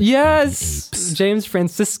Planet of the Yes! Apes. James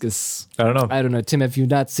Franciscus. I don't know. I don't know. Tim, have you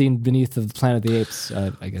not seen Beneath the Planet of the Apes?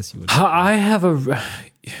 I guess you would. I have a.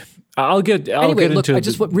 I'll get Look, into I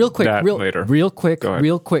just real quick, that real later. Go ahead.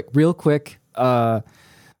 real quick.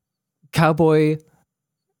 Cowboy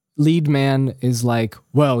lead man is like,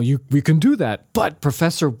 well, we can do that, but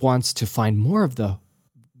Professor wants to find more of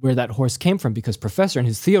where that horse came from because Professor, in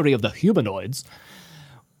his theory of the humanoids,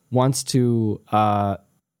 wants to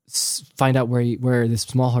find out where this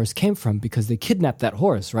small horse came from because they kidnapped that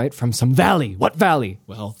horse, right, from some valley. What valley?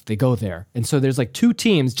 Well, they go there, and so there's like two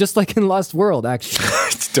teams, just like in Lost World, actually.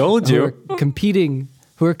 Told who you. are competing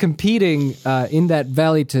in that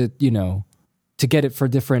valley to get it for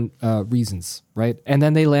different reasons, right? And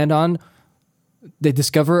then they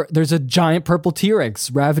discover there's a giant purple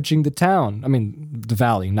T-Rex ravaging the town. I mean, the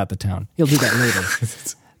valley, not the town. He'll do that later.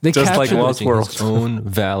 They Just like capture- Lost World. His own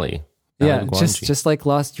valley. yeah, Valley of Gwangi. just like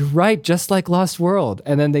Lost. You're right, just like Lost World.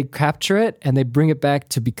 And then they capture it and they bring it back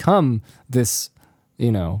to become this,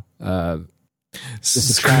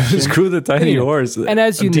 Screw the tiny Anyway, horse. And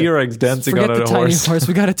as you know, T-Rex dancing forget on the a tiny horse.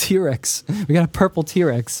 We got a T-Rex. We got a purple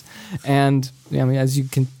T-Rex. And I mean, as you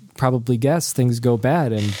can probably guess, things go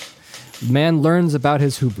bad and man learns about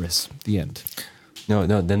his hubris. The end. No,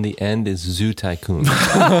 then the end is Zoo Tycoon.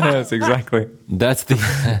 Yes, exactly. That's the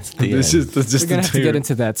This end. is just We're gonna have to get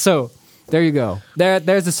into that. So there you go.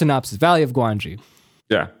 There's the synopsis. Valley of Gwangi.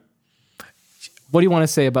 yeah. What do you want to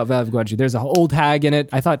say about Valley of Gwangi? There's an old hag in it.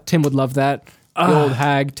 I thought Tim would love that. The old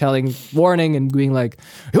hag warning and being like,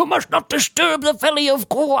 "You must not disturb the Valley of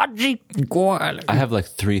Gwangi." I have like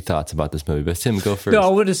 3 thoughts about this movie, but Tim, go first. No, I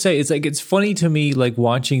want to say it's funny to me like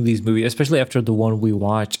watching these movies, especially after the one we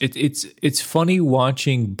watched. It's funny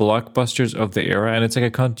watching blockbusters of the era, and it's like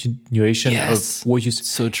a continuation Yes. of what you.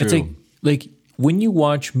 So true. It's like when you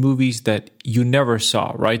watch movies that you never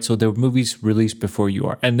saw, right? So there were movies released before you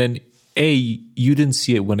are, and then you didn't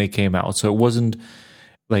see it when it came out, so it wasn't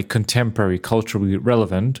like contemporary, culturally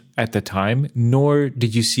relevant at the time, nor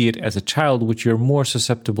did you see it as a child, which you're more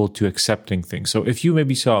susceptible to accepting things. So if you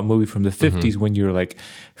maybe saw a movie from the 50s when you're like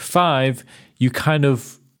 5, you kind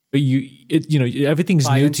of everything's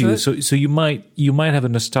Buy new into to you. it? So you might have a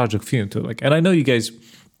nostalgic feeling to it. Like, and I know you guys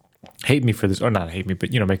hate me for this, or not hate me,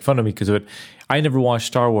 but make fun of me because of it. I never watched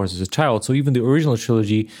Star Wars as a child, so even the original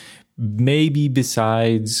trilogy, maybe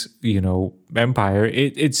besides Empire,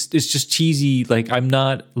 it's just cheesy. Like, I'm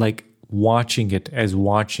not like watching it as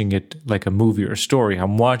watching it like a movie or a story.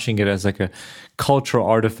 I'm watching it as like a cultural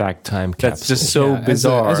artifact. Time that's capsule. just so Yeah,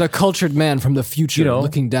 bizarre. As a cultured man from the future, You know,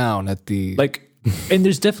 looking down at the like, and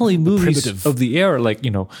there's definitely movies primitive. of the era, like,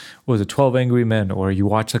 what was it, 12 Angry Men, or you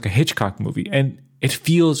watch like a Hitchcock movie, and it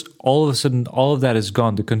feels all of a sudden all of that is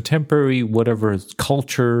gone. The contemporary whatever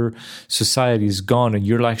culture, society is gone, and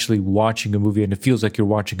you're actually watching a movie, and it feels like you're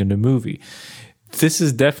watching a new movie. This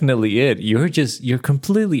is definitely it. You're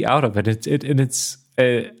completely out of it.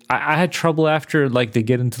 I had trouble after like they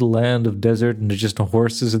get into the land of desert and there's just no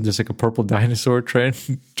horses and there's like a purple dinosaur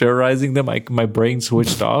terrorizing them. My brain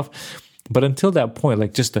switched off. But until that point,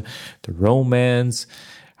 like just the romance,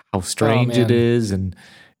 how strange it is, and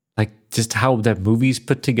like just how that movie's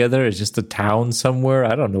put together. It's just a town somewhere.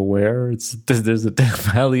 I don't know where. There's a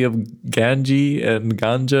valley of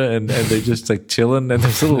Ganja, and they're just like chilling. And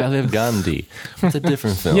there's a little Valley of Gandhi. It's a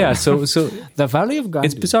different film. yeah. So the Valley of God.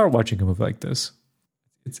 it's bizarre watching a movie like this.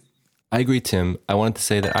 I agree, Tim. I wanted to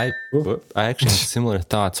say that I actually had similar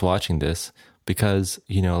thoughts watching this because,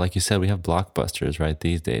 like you said, we have blockbusters, right,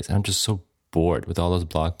 these days. And I'm just so bored with all those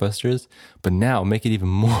blockbusters. But now make it even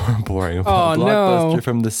more boring with a blockbuster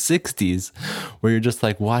from the 60s where you're just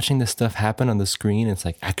like watching this stuff happen on the screen. It's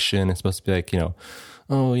like action. It's supposed to be like,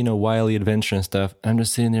 wily adventure and stuff. And I'm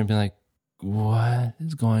just sitting there and being like, what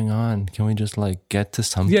is going on? Can we just like get to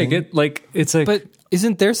something? Yeah, it's like. But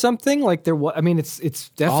isn't there something like there? I mean, it's all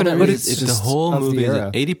definitely that is, the whole of movie the is era.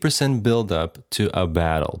 an 80% build up to a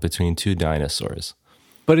battle between two dinosaurs.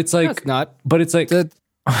 But it's like No, it's not. But it's like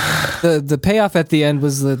The payoff at the end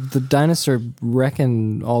was the dinosaur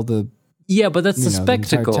wrecking all the. yeah, but that's the the entire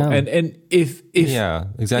spectacle, town. and if Yeah,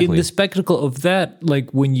 exactly. in the spectacle of that,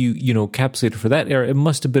 like when you encapsulate it for that era, it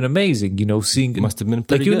must have been amazing. Seeing Must have been like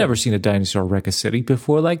pretty you've good. never seen a dinosaur wreck a city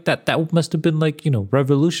before like that. That must have been like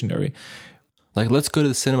revolutionary. Like, let's go to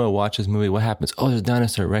the cinema, watch this movie. What happens? Oh, there's a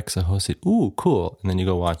dinosaur wrecks a whole city. Ooh, cool. And then you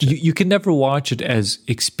go watch it. You can never watch it as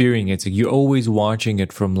experiencing. You're always watching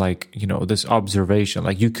it from like, this observation.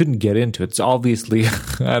 Like you couldn't get into it. It's obviously an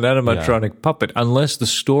animatronic puppet unless the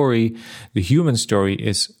story, the human story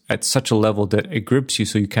is at such a level that it grips you.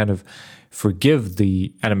 So you kind of forgive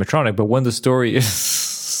the animatronic. But when the story is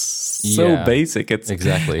so Yeah, basic, it's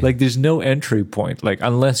exactly. like there's no entry point. Like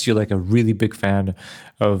unless you're like a really big fan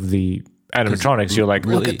of the animatronics, you're like,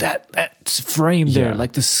 look really- at that frame there, Yeah.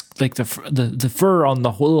 like this, like the fur on the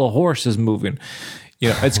little horse is moving.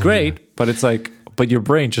 It's great, but it's like, but your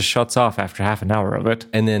brain just shuts off after half an hour of it.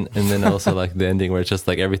 And then also like the ending where it's just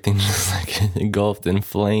like everything just like engulfed in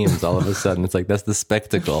flames all of a sudden. It's like, that's the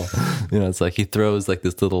spectacle. It's like he throws like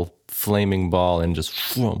this little flaming ball and just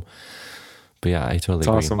boom. But yeah, I totally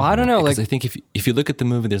agree. awesome. Well, I don't know. Because Like I think if you look at the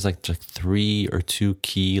movie, there's like 3 or 2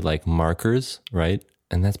 key like markers, right?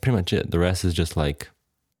 And that's pretty much it. The rest is just like,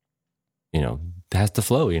 it has to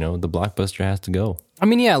flow. The blockbuster has to go. I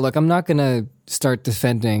mean, yeah. Look, I'm not gonna start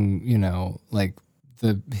defending, like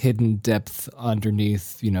the hidden depth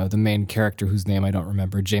underneath, the main character whose name I don't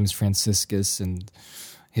remember, James Franciscus, and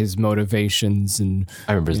his motivations and.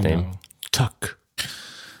 I remember his you name, know. Tuck.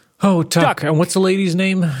 Oh, Tuck. And what's the lady's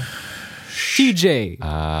name? TJ.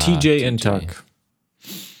 TJ and Tuck.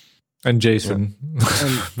 And Jason.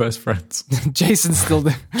 Best friends. Jason's still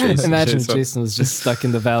there. Imagine Jason. Jason was just stuck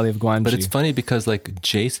in the Valley of Guanji. But it's funny because like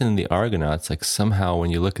Jason and the Argonauts, like somehow when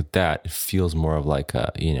you look at that, it feels more of like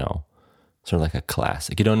a, sort of like a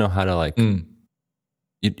classic. You don't know how to like, you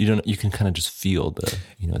can kind of just feel the,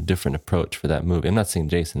 different approach for that movie. I'm not saying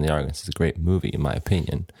Jason and the Argonauts is a great movie in my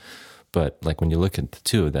opinion, but like when you look at the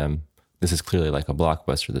two of them, this is clearly like a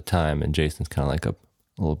blockbuster at the time and Jason's kind of like a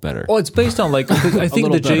little better. Well, it's based on like, because I think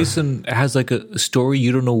little that better. Jason has like a story.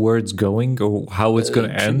 You don't know where it's going or how it's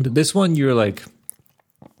going to end. This one, you're like,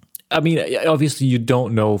 I mean, obviously you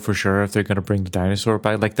don't know for sure if they're going to bring the dinosaur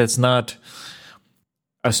back. Like that's not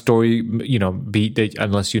a story, beat that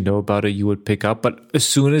unless you know about it, you would pick up. But as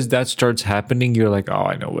soon as that starts happening, you're like, oh,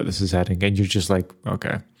 I know where this is heading. And you're just like,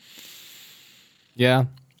 okay. yeah.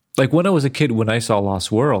 Like when I was a kid, when I saw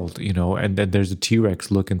Lost World, and then there's a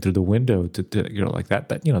T-Rex looking through the window like that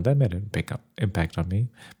that made an impact on me.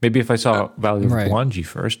 Maybe if I saw Valley of Right. Guanji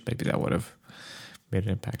first, maybe that would have made an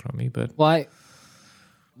impact on me. But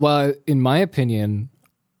Well, in my opinion,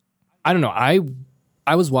 I don't know.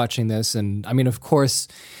 I was watching this, and I mean, of course,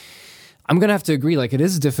 I'm gonna have to agree. Like, it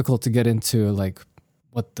is difficult to get into like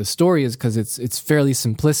what the story is because it's fairly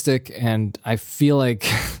simplistic, and I feel like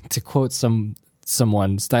to quote someone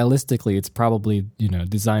stylistically, it's probably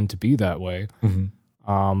designed to be that way.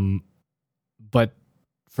 But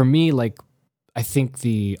for me, like, I think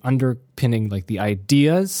the underpinning, like the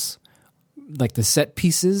ideas, like the set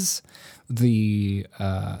pieces, the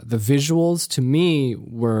visuals to me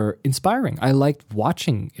were inspiring. I liked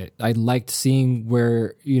watching it. I liked seeing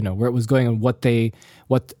where it was going and what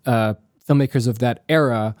filmmakers of that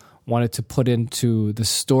era wanted to put into the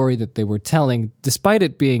story that they were telling, despite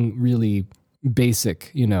it being really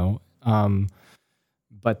basic,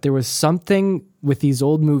 but there was something with these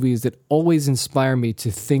old movies that always inspire me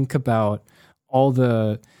to think about all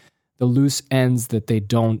the loose ends that they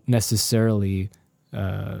don't necessarily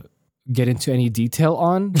get into any detail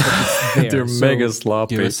on. They're mega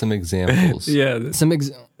sloppy. Give us some examples. Yeah, they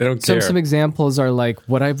don't care. Some examples are like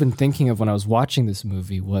what I've been thinking of when I was watching this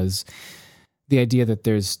movie was the idea that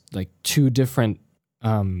there's like two different,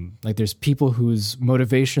 like there's people whose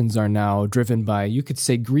motivations are now driven by, you could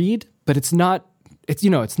say, greed, but it's not. It's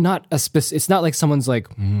it's not it's not like someone's like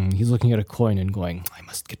he's looking at a coin and going, I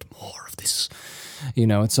must get more of this.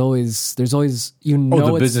 It's always there's always the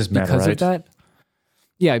it's businessman, because right? of that.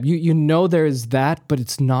 Yeah, there's that, but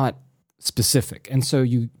it's not specific, and so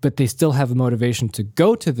but they still have a motivation to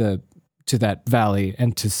go to that valley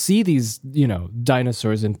and to see these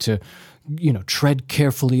dinosaurs and to tread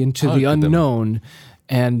carefully into the unknown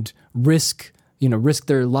and risk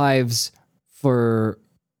their lives for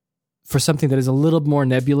something that is a little more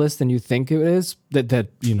nebulous than you think it is, that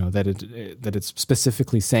it's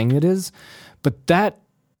specifically saying it is. But that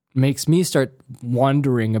makes me start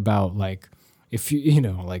wondering about, like, if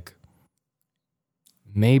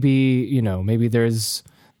maybe there's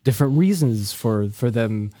different reasons for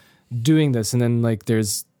them doing this, and then like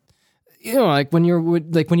there's like when you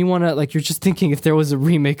want to, like, you're just thinking if there was a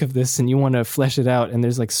remake of this and you want to flesh it out, and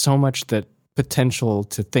there's like so much that potential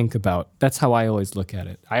to think about. That's how I always look at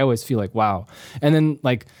it. I always feel like, wow. And then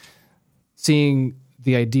like seeing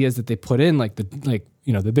the ideas that they put in, like the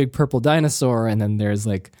big purple dinosaur, and then there's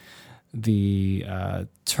like the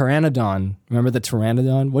pteranodon. Remember the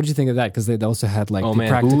pteranodon? What did you think of that? Because they also had like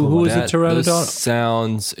practical. Who is the pteranodon?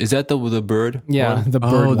 Sounds. Is that the bird? Yeah, one? the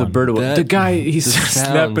bird. Oh, the bird. The guy, he's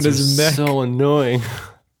snapping his neck. So annoying.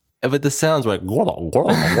 But the sounds were like, and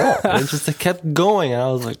it kept going. And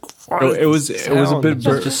I was like, it was a bit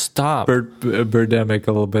just stop. Birdemic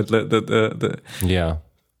a little bit. Yeah.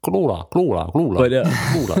 But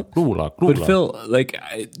Phil, like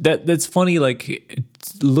that's funny. Like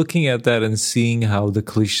looking at that and seeing how the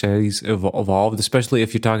cliches evolved, especially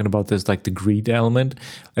if you're talking about this, like the greed element,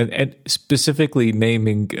 and specifically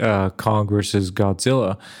naming Kong versus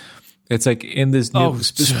Godzilla. It's like in this new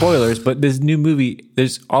spoilers, but this new movie,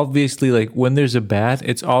 there's obviously, like, when there's a bad,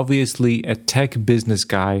 it's obviously a tech business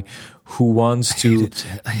guy who wants to.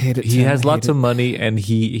 I hate it. He has lots of money and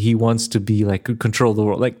he wants to be like control the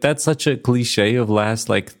world. Like that's such a cliche of last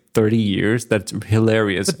like 30 years. That's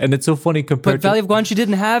hilarious, and it's so funny compared. But Valley of Guanxi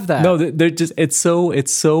didn't have that. No, they're just it's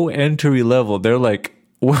so entry level. They're like.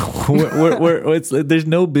 There's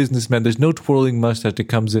no businessman. There's no twirling mustache that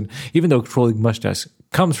comes in, even though twirling mustache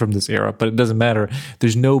comes from this era, but it doesn't matter.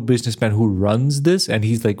 There's no businessman who runs this, and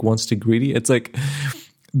he's like wants to greedy. It's like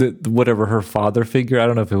whatever her father figure. I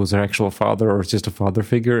don't know if it was her actual father or it's just a father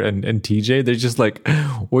figure. And TJ, they're just like,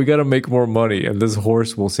 we got to make more money, and this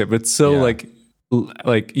horse will save. It's so like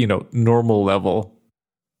normal level.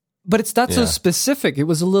 But it's not so specific. It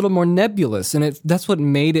was a little more nebulous, and that's what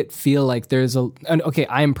made it feel like there's a. And okay,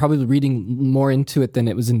 I am probably reading more into it than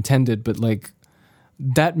it was intended, but like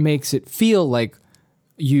that makes it feel like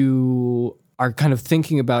you are kind of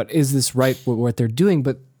thinking about, is this right what they're doing?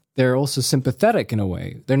 But they're also sympathetic in a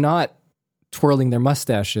way. They're not twirling their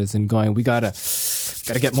mustaches and going, "We gotta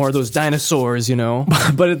get more of those dinosaurs,"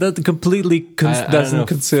 But it doesn't completely doesn't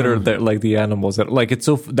consider that, like, the animals that, like, it's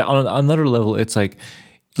so on another level. It's like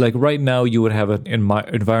right now you would have an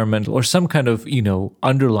environmental or some kind of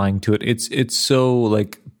underlying to it. It's so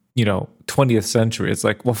like 20th century. It's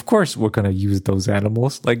like, well, of course we're gonna use those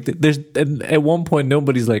animals. Like there's at one point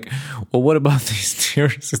nobody's like, well, what about these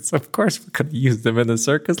deers? It's of course we're gonna use them in the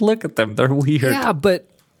circus. Look at them, they're weird. Yeah, but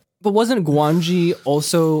wasn't Guanxi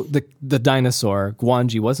also the dinosaur?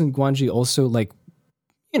 Wasn't Guanxi also like,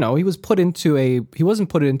 he wasn't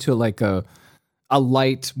put into like a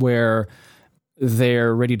light where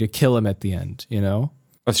they're ready to kill him at the end,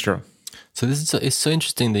 That's true. So it's so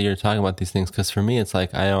interesting that you're talking about these things, because for me it's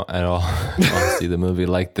like I don't at all see the movie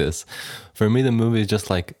like this. For me, the movie is just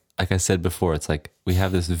like I said before, it's like we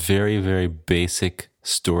have this very, very basic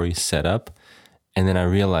story setup, and then I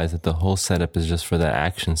realize that the whole setup is just for that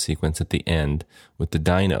action sequence at the end with the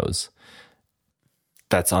dinos.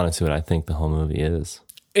 That's honestly what I think the whole movie is.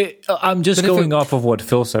 I'm just going off of what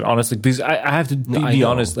Phil said, honestly, because I have to be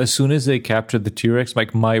honest. As soon as they captured the T-Rex,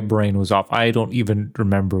 like, my brain was off. I don't even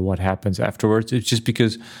remember what happens afterwards. It's just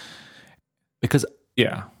because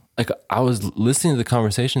yeah. like I was listening to the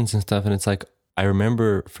conversations and stuff, and it's like I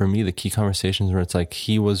remember for me the key conversations where it's like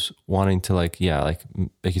he was wanting to like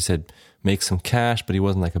you said, make some cash, but he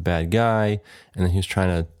wasn't like a bad guy, and then he was trying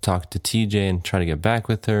to talk to TJ and try to get back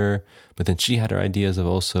with her, but then she had her ideas of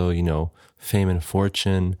also, you know, fame and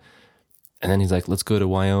fortune. And then he's like, let's go to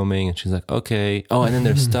Wyoming. And she's like, okay. Oh, and then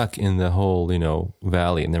they're stuck in the whole, you know,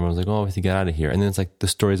 valley. And everyone's like, oh, we have to get out of here. And then it's like the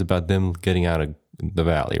story's about them getting out of the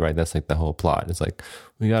valley, right? That's like the whole plot. It's like,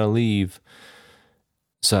 we got to leave.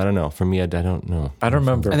 So I don't know. For me, I don't know. I don't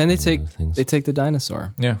remember. And then they take the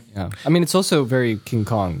dinosaur. Yeah. I mean, it's also very King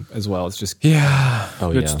Kong as well. It's just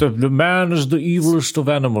It's the man is the evilest of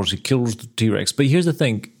animals. He kills the T-Rex. But here's the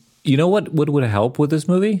thing. You know what would help with this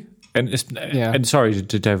movie? And sorry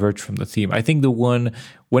to diverge from the theme. I think the one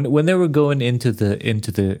when they were going into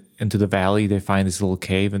the valley, they find this little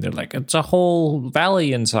cave, and they're like, it's a whole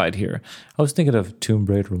valley inside here. I was thinking of Tomb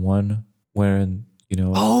Raider 1, wherein, you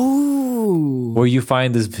know, where you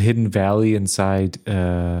find this hidden valley inside.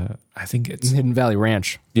 I think it's Hidden Valley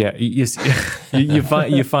Ranch. Yeah, you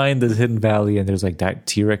find this hidden valley, and there's like that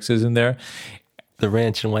T-Rexes in there. The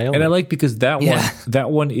ranch in Wyoming. And I like because that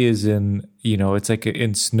one is in, you know, it's like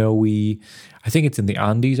in snowy, I think it's in the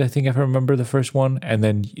Andes, I think, if I remember the first one. And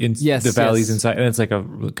then the valleys inside, and it's like a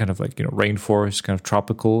kind of like, you know, rainforest, kind of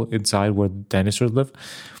tropical inside where dinosaurs live.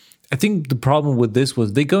 I think the problem with this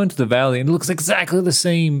was they go into the valley and it looks exactly the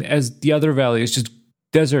same as the other valley. It's just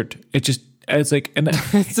desert. It's like, and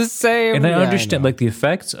It's the same. And I understand like the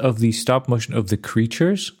effects of the stop motion of the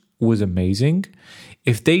creatures was amazing.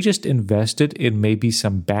 If they just invested in maybe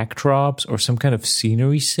some backdrops or some kind of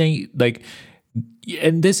scenery, say like,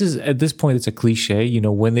 and this is at this point it's a cliche, you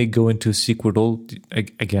know, when they go into a sequel,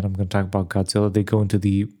 again I'm going to talk about Godzilla, they go into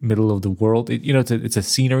the middle of the world, it's a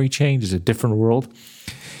scenery change, it's a different world.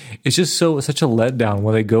 It's just such a letdown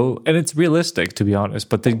when they go, and it's realistic to be honest,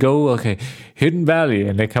 but they go, okay, Hidden Valley,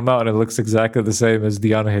 and they come out and it looks exactly the same as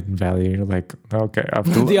the Unhidden Valley, and you're like, okay, I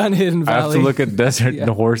have to the Unhidden Valley. I have to look at desert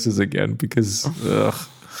and horses again because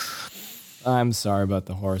I'm sorry about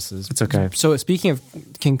the horses. It's okay. So speaking of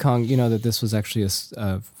King Kong, you know that this was actually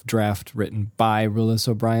a draft written by Willis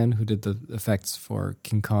O'Brien, who did the effects for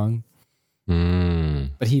King Kong.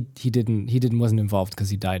 But he wasn't involved because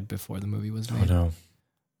he died before the movie was made. Oh no.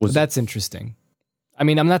 But that's interesting. I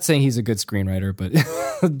mean, I'm not saying he's a good screenwriter, but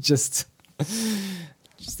just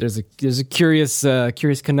there's a curious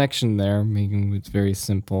connection there, making it very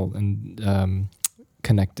simple and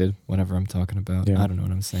connected. Whatever I'm talking about, I don't know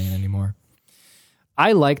what I'm saying anymore.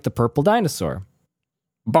 I like the purple dinosaur,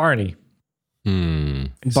 Barney.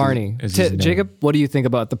 Barney. Jacob, what do you think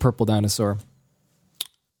about the purple dinosaur?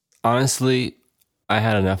 Honestly, I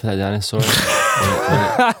had enough of that dinosaur.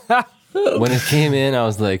 When it came in, I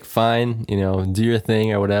was like, fine, you know, do your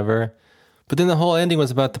thing or whatever. But then the whole ending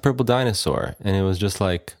was about the purple dinosaur. And it was just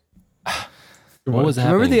like, what was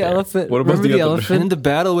happening? Remember the there? elephant? What about the elephant? And then the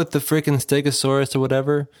battle with the freaking Stegosaurus or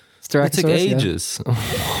whatever. It took ages.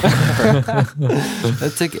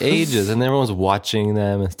 It took ages. And everyone was watching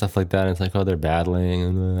them and stuff like that. And it's like, oh, they're battling.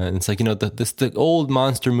 And it's like, you know, the old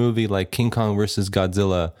monster movie, like King Kong versus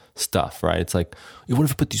Godzilla stuff, right? It's like, what if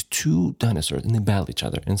we put these two dinosaurs and they battle each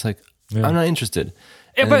other? And it's like, I'm not interested.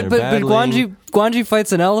 Yeah, but Guanji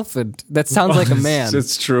fights an elephant. That sounds like a man.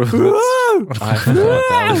 It's true. I forgot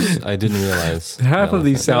that. I didn't realize. Half of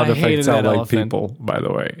these sound I hated effects sound that like elephant. people, by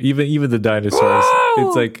the way. Even the dinosaurs.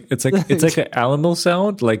 It's like an animal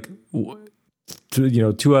sound, like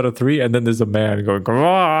 2 out of 3, and then there's a man going.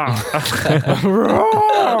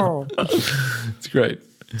 It's great.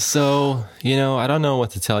 So, you know, I don't know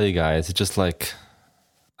what to tell you guys. It's just like,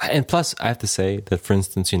 and plus I have to say that, for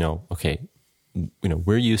instance, you know, okay, you know,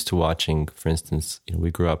 we're used to watching, for instance, you know, we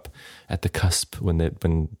grew up at the cusp when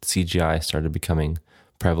CGI started becoming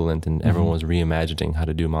prevalent and everyone was reimagining how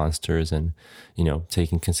to do monsters and, you know,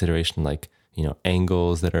 taking consideration like, you know,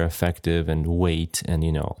 angles that are effective and weight and,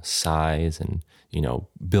 you know, size and, you know,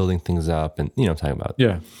 building things up and, you know, what I'm talking about.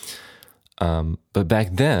 Yeah. But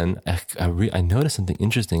back then, I noticed something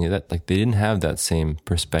interesting that like they didn't have that same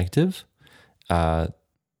perspective.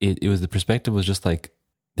 It was the perspective was just like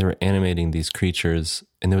they were animating these creatures,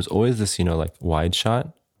 and there was always this, you know, like wide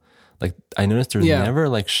shot. Like I noticed there was never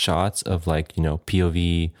like shots of like, you know,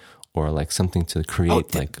 POV or like something to create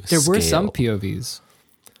there scale. were some POVs.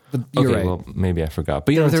 But you're okay, right. well, maybe I forgot.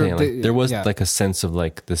 But you know what I'm saying? Like, there was like a sense of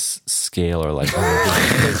like this scale or like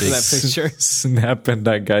that picture. Snapping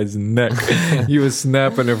that guy's neck. He was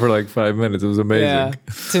snapping it for like 5 minutes. It was amazing. Yeah.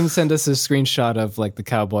 Tim sent us a screenshot of like the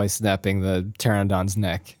cowboy snapping the pteranodon's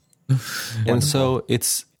neck. And so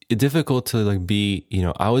it's difficult to like be, you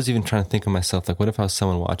know, I was even trying to think of myself, like, what if I was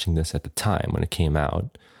someone watching this at the time when it came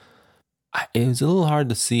out? it was a little hard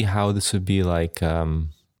to see how this would be like.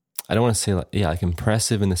 I don't want to say like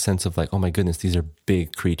impressive in the sense of like, oh my goodness, these are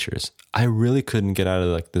big creatures. I really couldn't get out of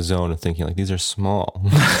like the zone of thinking like these are small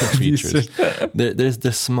creatures. There's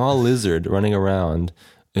this small lizard running around,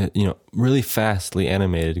 really fastly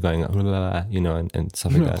animated, going, and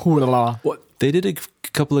stuff like that. They did a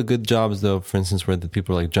couple of good jobs though. For instance, where the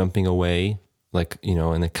people are like jumping away, like,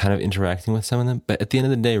 and they're kind of interacting with some of them. But at the end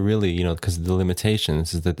of the day, really, because of the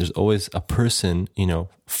limitations is that there's always a person,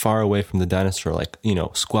 far away from the dinosaur, like,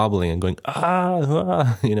 squabbling and going, and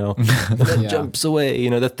then jumps away.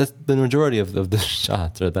 That's the majority of the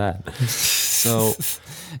shots are that. So,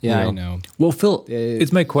 I know. Well, Phil,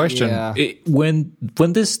 it's my question. Yeah. When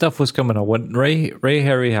this stuff was coming out, when Ray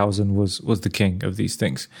Harryhausen was the king of these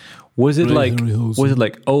things, was it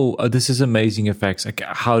like, oh, this is amazing effects? Like,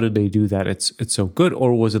 how did they do that? It's so good.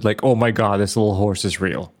 Or was it like, oh my God, this little horse is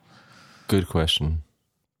real? Good question.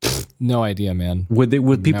 No idea, man.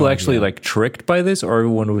 Would people actually like tricked by this, or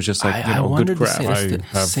everyone was just like, good crap?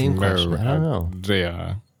 Same question. I don't know.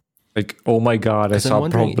 Yeah. Like, oh my God, I saw a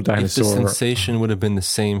purple dinosaur. If the sensation would have been the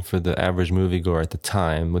same for the average moviegoer at the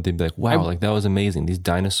time, would they be like, wow, like that was amazing, these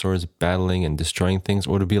dinosaurs battling and destroying things?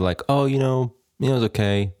 Or would it be like, oh, it was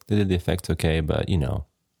okay, they did the effects okay, but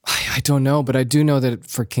I don't know, but I do know that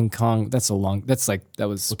for King Kong, that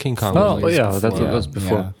was King Kong. That was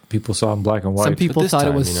before people saw in black and white. Some people thought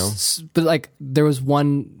it was, but like there was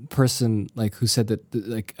one person like who said that,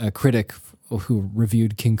 like a critic who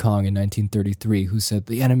reviewed King Kong in 1933, who said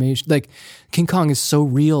the animation, like King Kong is so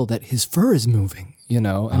real that his fur is moving,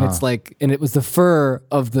 and it's like, and it was the fur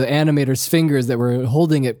of the animator's fingers that were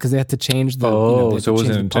holding it because they had to change the. So it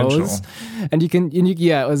wasn't intentional. And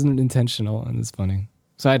it wasn't intentional, and it's funny.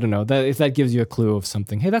 So I don't know that if that gives you a clue of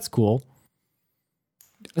something. Hey, that's cool.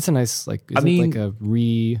 That's a nice like. Is it like a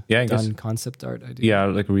redone concept art idea? Yeah,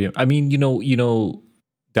 like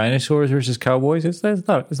dinosaurs versus cowboys. It's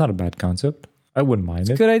not a bad concept. I wouldn't mind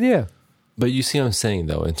it. It's a good idea. But you see what I'm saying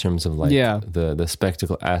though, in terms of like the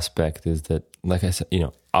spectacle aspect is that, like I said,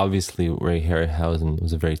 obviously Ray Harryhausen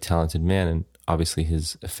was a very talented man, and obviously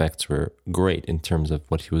his effects were great in terms of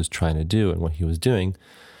what he was trying to do and what he was doing.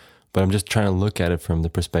 But I'm just trying to look at it from the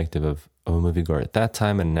perspective of a moviegoer at that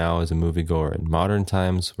time, and now as a moviegoer in modern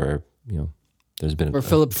times, where there's been where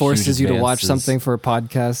Philip forces you to watch something for a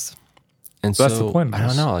podcast. And so that's the point. I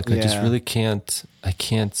don't know. Like I just really can't. I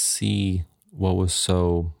can't see what was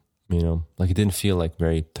so. Like it didn't feel like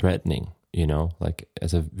very threatening. Like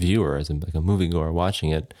as a viewer, as like a moviegoer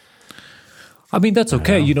watching it. I mean, that's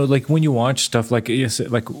okay. Like when you watch stuff, like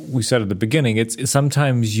we said at the beginning, it's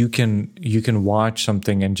sometimes you can watch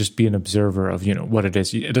something and just be an observer of what it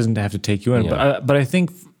is. It doesn't have to take you in. Yeah. But I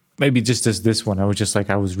think maybe just as this one, I was just like,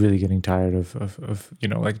 I was really getting tired of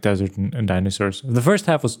like desert and dinosaurs. The first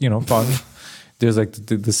half was fun. There's like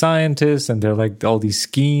the scientists, and they're like all these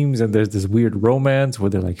schemes, and there's this weird romance where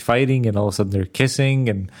they're like fighting, and all of a sudden they're kissing,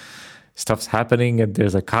 and stuff's happening, and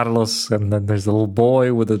there's like Carlos, and then there's the little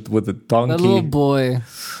boy with a donkey. The little boy.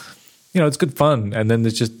 It's good fun, and then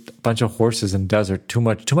there's just a bunch of horses in desert. Too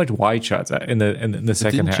much wide shots in the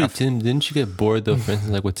second half. Didn't you get bored though? For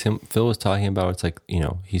instance, like what Phil was talking about, it's like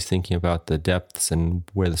he's thinking about the depths and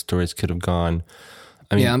where the stories could have gone.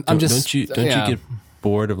 I mean, don't you get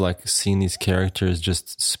bored of like seeing these characters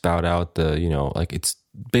just spout out the like it's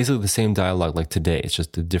basically the same dialogue like today? It's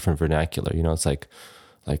just a different vernacular. It's like,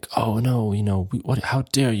 oh no, what? How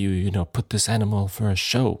dare you, put this animal for a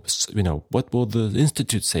show? What will the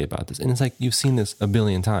Institute say about this? And it's like you've seen this a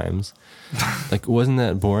billion times. Like, wasn't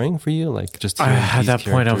that boring for you? Like, just at that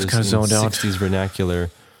point, I was kind of zoned out. 60s vernacular.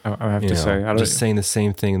 I have to say, just saying the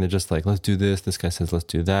same thing, and they're just like, let's do this. This guy says, let's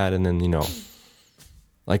do that, and then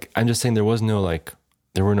like I'm just saying, there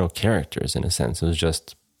were no characters in a sense. It was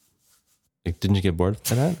just. Like, didn't you get bored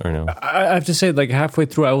by that or no? I have to say, like halfway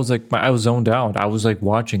through, I was zoned out. I was like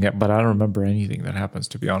watching it, but I don't remember anything that happens,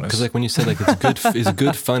 to be honest. Because like when you said like it's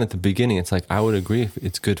good fun at the beginning, it's like I would agree if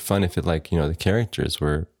it's good fun if it like the characters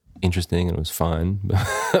were interesting and it was fun.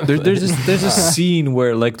 there's a scene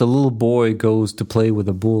where like the little boy goes to play with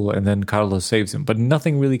a bull and then Carlos saves him, but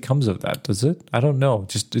nothing really comes of that, does it? I don't know.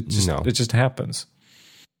 It just happens.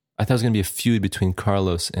 I thought it was gonna be a feud between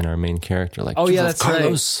Carlos and our main character. Like, that's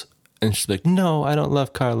Carlos. Right. And she's like, no, I don't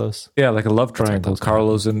love Carlos. Yeah, like a love triangle.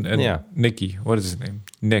 Carlos and Nikki. What is his name?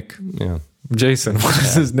 Nick. Yeah. Jason. What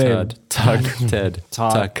is his name? Tuck. Ted.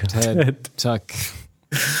 Tuck.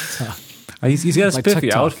 He's got a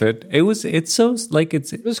spiffy outfit. It was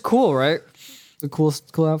cool, right? The cool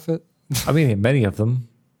outfit. I mean, many of them.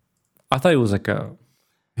 I thought he was like he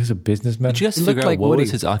was a businessman. Did you guys figure out what was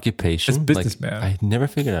his occupation? As a businessman. I never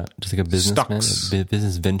figured out. Just like a businessman, a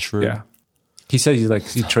business venturer. Yeah. He said he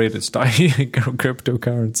traded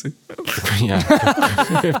cryptocurrency.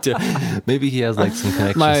 Yeah, maybe he has like some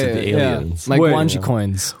connections to the aliens, like Guanji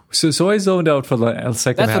coins. So I zoned out for the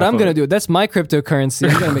second. That's what I'm gonna do. That's my cryptocurrency.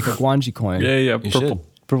 I'm gonna make a Guanji coin. Yeah,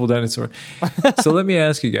 purple dinosaur. So let me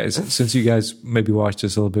ask you guys, since you guys maybe watched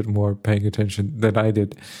this a little bit more, paying attention than I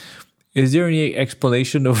did. Is there any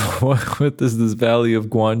explanation of what this valley of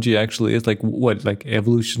Guanji actually is? Like what, like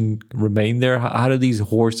evolution remain there? How do these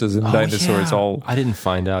horses and dinosaurs all? I didn't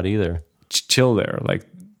find out either. Chill there, like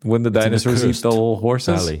when the dinosaurs eat the little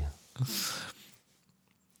horses. Valley.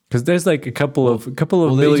 Because there's like a couple of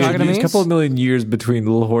million years between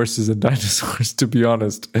little horses and dinosaurs. To be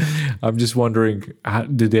honest, I'm just wondering,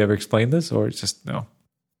 did they ever explain this, or it's just no?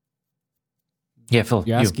 Yeah, Phil,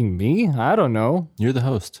 you asking me? I don't know. You're the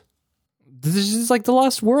host. This is just like the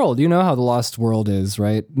Lost World. You know how the Lost World is,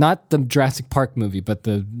 right? Not the Jurassic Park movie, but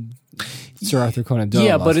the Sir Arthur Conan Doyle.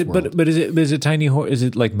 Yeah, Lost but is it tiny? Is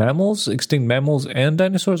it like mammals, extinct mammals, and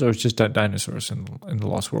dinosaurs, or it's just dinosaurs in the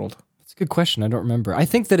Lost World? That's a good question. I don't remember. I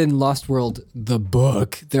think that in Lost World, the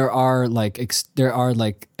book, there are like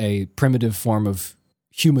a primitive form of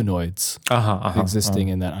humanoids existing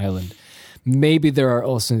in that island. Maybe there are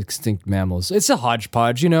also extinct mammals. It's a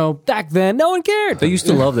hodgepodge, Back then, no one cared. They used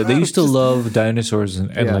to love that. They used to love dinosaurs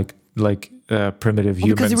and like primitive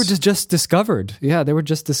humans. Because they were just discovered. Yeah, they were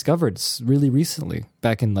just discovered really recently,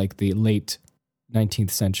 back in like the late 19th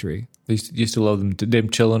century. They used to love them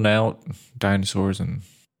chilling out, dinosaurs and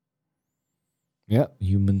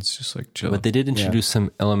humans just like chilling. But they did introduce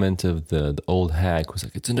some element of the old hag who's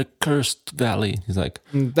like, it's in a cursed valley. He's like,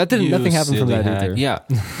 nothing happened from that hag. either. Yeah,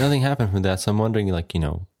 nothing happened from that. So I'm wondering, like,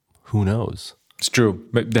 who knows? It's true,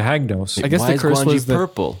 but the hag knows. I guess why the curse is Guanji was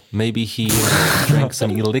purple. Maybe he drank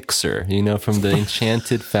some elixir, from the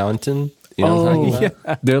enchanted fountain.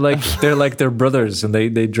 They're like their brothers, and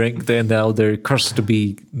they drank. And now they're cursed to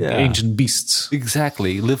be ancient beasts.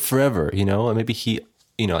 Exactly, live forever. And maybe he,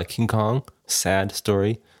 like King Kong. Sad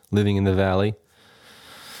story, living in the valley,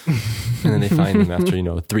 and then they find him after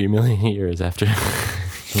 3 million years after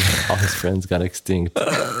all his friends got extinct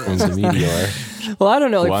from the meteor. Well, I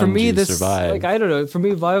don't know. Like for me, this survived. I don't know. For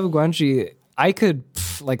me, Valley of Guanji, I could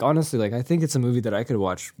honestly, I think it's a movie that I could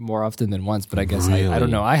watch more often than once. But I guess really? I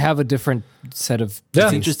don't know. I have a different set of.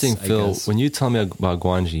 It's interesting, Phil. When you tell me about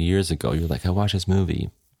Guanji years ago, you're like, I watched this movie,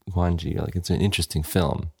 Guanji. You're like, it's an interesting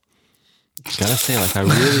film. Gotta say, I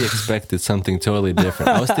really expected something totally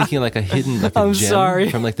different. I was thinking like a hidden, like a gem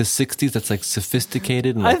from like the 60s that's like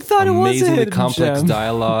sophisticated and like I thought it was amazingly a hidden complex gem.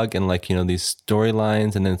 Dialogue and like, these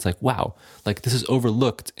storylines. And then it's like, wow, like this is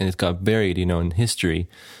overlooked and it got buried, in history.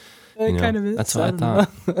 It kind of is. That's what I thought.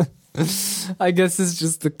 I guess it's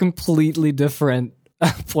just a completely different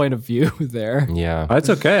point of view there. Yeah, that's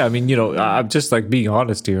okay. I mean, I'm just like being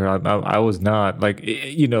honest here. I was not like,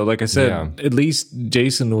 like I said, at least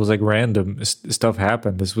Jason was like random stuff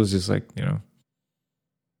happened. This was just like,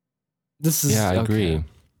 This is I agree.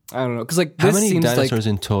 I don't know, because like how this many seems dinosaurs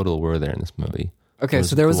in total were there in this movie? Okay,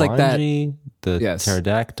 so there was like that, the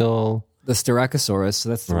pterodactyl, the Styracosaurus. So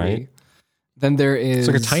that's 3. Right. Then there is it's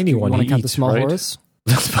like a tiny one. You want to count the eats, small right? horse?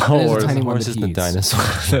 The small horse. Tiny horse is the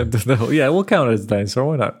dinosaur. Yeah, we'll count it as a dinosaur.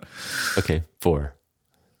 Why not? Okay, 4.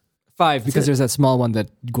 5, because there's that small one that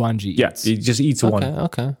Guanji eats. Yeah, he just eats one.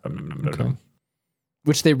 Okay.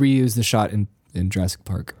 Which they reused the shot in Jurassic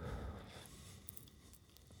Park.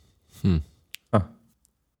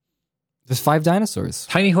 There's 5 dinosaurs.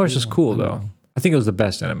 Tiny horse is cool though. I think it was the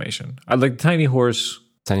best animation. I like Tiny Horse.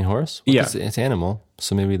 Tiny horse? Well, yeah, it's animal,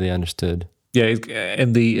 so maybe they understood. Yeah,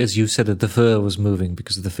 and as you said, the fur was moving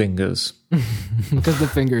because of the fingers. Because the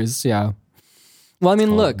fingers, yeah. Well, I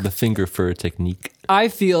mean, look, the finger fur technique. I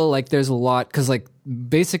feel like there's a lot, because like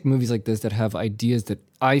basic movies like this that have ideas that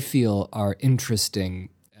I feel are interesting,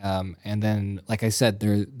 and then, like I said,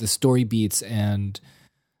 the story beats and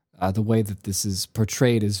the way that this is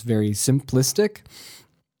portrayed is very simplistic,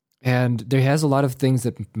 and there has a lot of things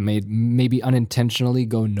that maybe unintentionally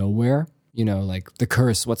go nowhere. Like the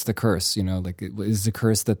curse. What's the curse? Like is the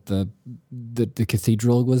curse that the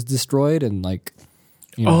cathedral was destroyed and like.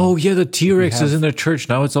 Oh yeah, the T-Rex is in the church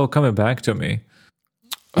now. It's all coming back to me,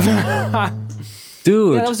 dude. Yeah,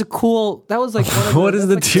 that was a cool. That was like. What is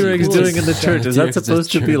the T-Rex doing in the church? Is that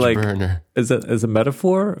supposed to be like? Burner. Is that as a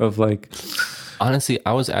metaphor of like? Honestly,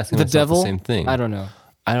 I was asking the myself devil. The same thing. I don't know.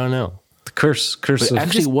 The curse. But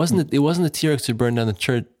actually, it wasn't the T-Rex who burned down the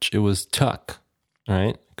church. It was Tuck,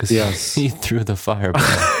 right? Because he threw the fireball.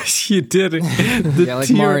 He did it. Like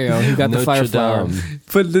Mario, he got the fire flower.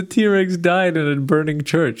 But the T-Rex died in a burning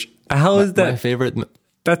church. How is that? My favorite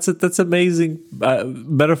That's amazing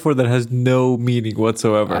metaphor that has no meaning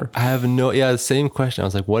whatsoever. I have no, the same question. I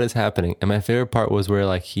was like, what is happening? And my favorite part was where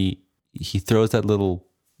like he throws that little,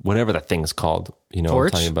 whatever that thing's called, you know,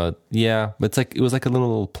 Torch? what I'm talking about. Yeah, but it was like a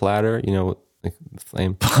little platter, you know, like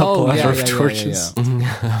flame. Oh, Platter yeah, of torches.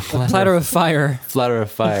 A platter of fire. Platter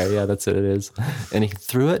of fire. Yeah, that's what it is. And he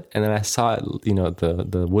threw it, and then I saw it, you know,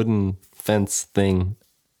 the wooden fence thing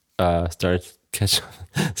started to catch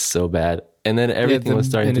so bad. And then everything was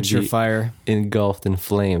starting to be fire. engulfed in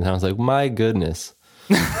flames. And I was like, my goodness.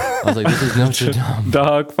 I was like, this is Notre Dame.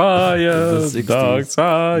 Dog fire. The 60s. Dog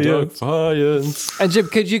fire. Dog science. And Jim,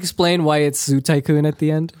 could you explain why it's Zoo Tycoon at the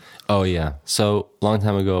end? Oh, yeah. So, long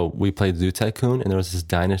time ago, we played Zoo Tycoon, and there was this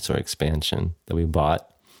dinosaur expansion that we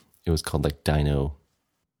bought. It was called like Dino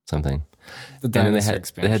something. The And then dinosaur they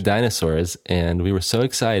expansion. had dinosaurs, and we were so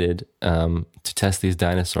excited to test these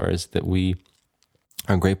dinosaurs that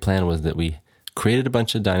our great plan was that we created a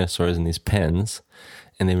bunch of dinosaurs in these pens,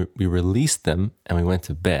 and we released them, and we went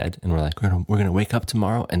to bed, and we're like, we're gonna wake up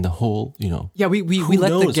tomorrow, and the whole, you know, Yeah, we who let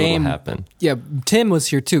knows the game what'll happen. Yeah, Tim was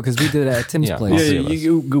here too because we did it at Tim's Yeah, place. Yeah,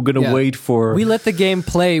 you're gonna Yeah. wait for. We let the game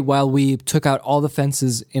play while we took out all the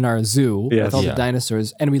fences in our zoo Yes. with all Yeah. the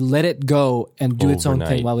dinosaurs, and we let it go and do its own Overnight.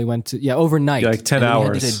 thing while we went to overnight. like 10 And then we had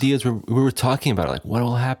hours. these ideas where we were talking about it, like what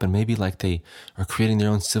will happen? Maybe like they are creating their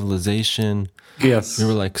own civilization. Yes. We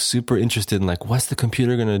were like super interested in like, what's the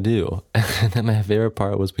computer gonna do? And then my favorite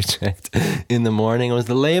part was we checked in the morning. It was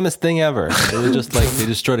the lamest thing ever. It was just like they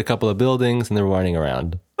destroyed a couple of buildings and they were running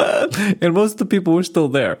around. And most of the people were still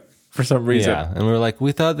there for some reason. Yeah, and we were like,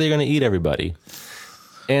 we thought they were gonna eat everybody.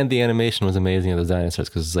 And the animation was amazing of those dinosaurs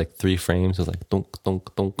because it's like 3 frames. It was like donk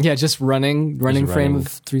donk donk. Yeah, just running frame running. of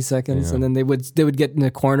 3 seconds, Yeah. and then they would get in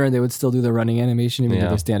the corner and they would still do the running animation even though Yeah.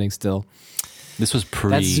 they're standing still. This was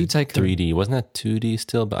That's Zoo Tycoon. 3D. Wasn't that 2D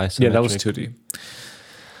still? But isometric? Yeah, that was 2D.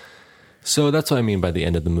 So that's what I mean by the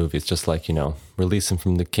end of the movie. It's just like, you know, release him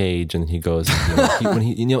from the cage, and he goes.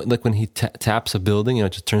 You know, when he taps a building, you know,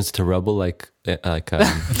 it just turns to rubble, like Age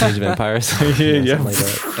of Empires. Yeah. something like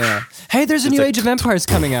that. Yeah. Hey, there's a new like- Age of Empires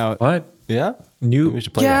coming out. What? Yeah, New? we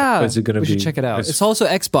should play that. Yeah, Is it gonna we should be- check it out. is- It's also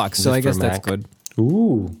Xbox, so it I for guess that's Mac? good.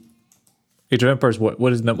 Ooh. Age of Empires,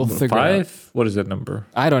 what is number? We'll figure it 5? What is that number?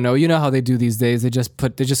 I don't know. You know how they do these days. They just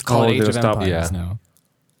call Oh, it Age they'll of stop- Empires yeah.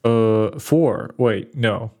 now. 4. Wait,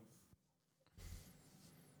 no.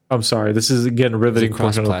 I'm sorry. This is again riveting Is it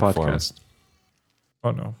portion of the cross-platform? podcast.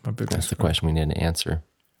 Oh no, my big That's the question we need to answer.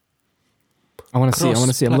 I want to see. I'm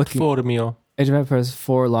looking. Cross-platform. Age of Empires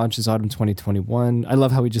 4 launches autumn 2021. I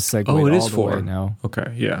love how we just segued Oh, it all is the 4 way now.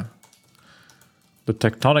 Okay, yeah. The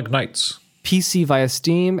Tectonic Knights. PC via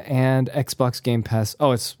Steam and Xbox Game Pass.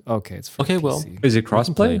 Oh, it's okay. It's for Okay, PC. well, Is it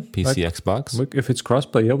crossplay? PC, Xbox. Look, if it's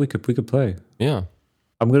crossplay, yeah, we could play. Yeah,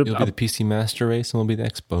 I'm gonna it'll be the PC Master Race, and we'll be the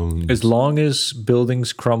Xbox. as long as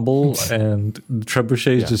buildings crumble and the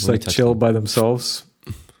trebuchets Yeah, just when we like touch chill them. by themselves,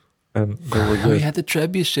 and then we're Oh, we good. had the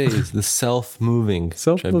trebuchets, the self-moving,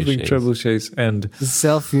 Self-moving trebuchets. trebuchets and The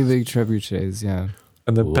self-moving trebuchets, yeah.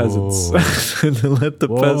 the Whoa. peasants, and then let the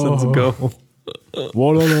peasants go.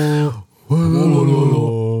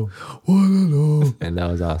 And that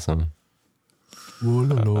was awesome.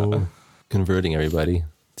 Converting everybody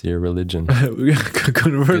to your religion.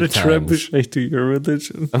 Convert Good a times. trebuchet to your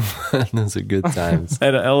religion. Those are good times.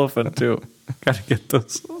 And an elephant too. Gotta get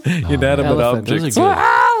those inanimate elephant. objects. Those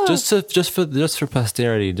are good. Just for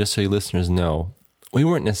posterity, just so you listeners know, we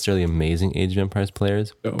weren't necessarily amazing Age of Empires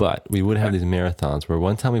players, No. but we would have these marathons where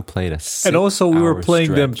one time we played a 6 And also, we were hour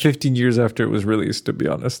playing them stretch. 15 years after it was released. To be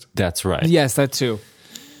honest, That's right. Yes, that too.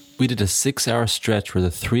 We did a 6-hour stretch where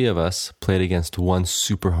the 3 of us played against one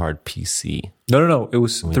super hard PC. no. It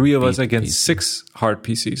was We 3 of beat us the against PC. 6 hard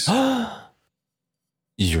PCs.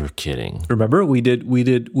 You're kidding. Remember, we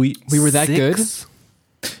We were that good? 6?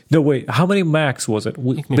 No, wait. How many max was it?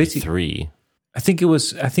 We, Maybe basically, 3. I think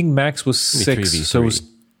max was Maybe 6. 3v3. So it was,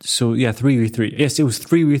 3v3. Yes, it was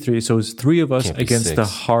 3v3. So it was 3 of us Can't be against 6. the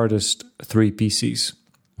hardest 3 PCs.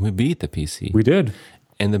 We beat the PC. We did.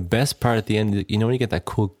 And the best part at the end, you know when you get that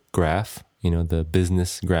cool graph, you know, the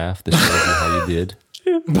business graph that shows you how you did?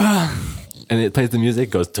 And it plays the music,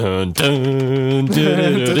 goes dun dun dun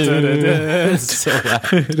dun dun dun. It's so loud.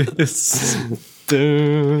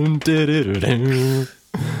 Dun, dun, dun, dun.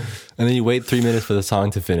 And then you wait 3 minutes for the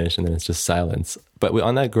song to finish, and then it's just silence. But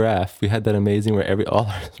on that graph, we had that amazing where all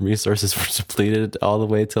our resources were depleted all the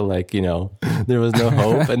way to like, there was no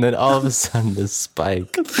hope. And then all of a sudden this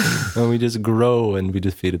spike and we just grow and we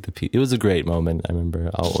defeated the It was a great moment. I remember.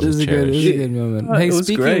 It was a good moment. Hey, it was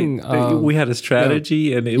speaking, great. We had a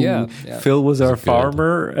strategy and Phil was our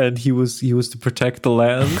farmer and he was to protect the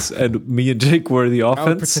lands and me and Jake were the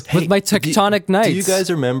offense. With my tectonic knights. Do you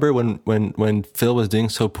guys remember when Phil was doing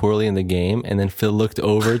so poorly in the game and then Phil looked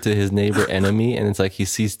over to his neighbor enemy and it's like he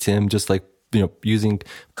sees Tim just like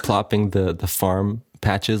plopping the farm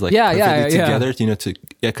patches like together to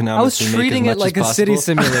economically I was treating it like a city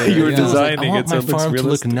simulator. You were designing I want my it so farm it to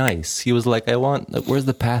look nice. He was like, where's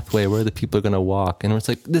the pathway? Where are the people going to walk? And it's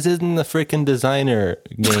like, this isn't the freaking designer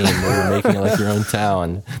game where you're making it like your own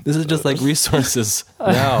town. This is just like resources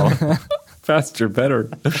now. Faster, better.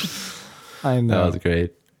 I know. That was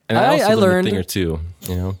great. And I learned a thing or two,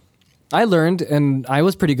 I learned, and I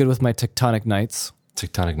was pretty good with my tectonic knights.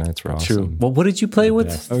 Tectonic Knights were awesome. True. Well, what did you play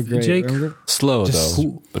with, Jake? Remember? Slow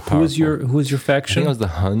though. Who was your faction? I think it was the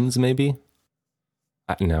Huns, maybe.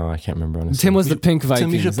 No, I can't remember. Honestly. Tim was the Pink Vikings.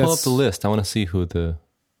 Tim, you should pull up the list. I want to see who the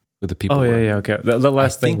people. Oh were. yeah, okay. The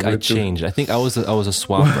last thing I changed. I think I was a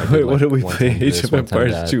swap. Wait, what did we play? Age of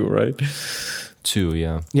Empires 2, right? 2,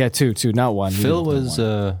 yeah. Yeah, 2, not 1. Phil was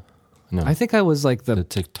no. I think I was like the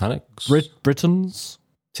Tectonics. Britons.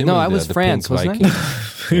 Tim I was France, wasn't I?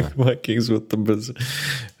 Vikings with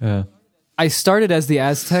the I started as the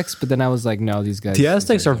Aztecs, but then I was like, no, these guys. The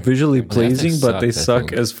Aztecs are visually pleasing, but they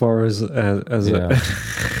suck as far as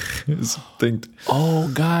thing. Oh,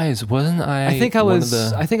 guys, wasn't I? I think I was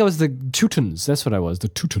the Teutons. That's what I was. The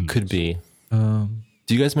Teutons could be. Do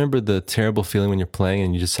you guys remember the terrible feeling when you're playing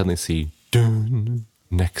and you just suddenly see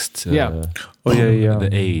next? The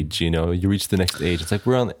age. You reach the next age. It's like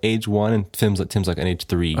we're on age 1, and Tim's like on age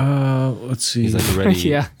 3. Let's see. He's like already.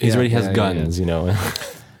 He's already has guns.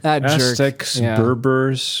 That Aztecs, jerk.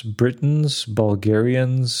 Berbers, Britons,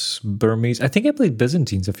 Bulgarians, Burmese. I think I played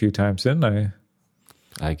Byzantines a few times, didn't I?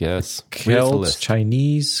 I guess. Celts,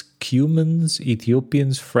 Chinese, Cumans,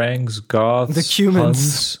 Ethiopians, Franks, Goths, the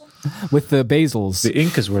Cumans with the Basils. The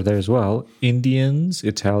Incas were there as well. Indians,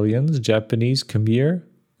 Italians, Japanese, Khmer.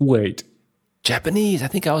 Wait. Japanese. I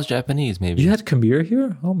think I was Japanese, maybe. You had Khmer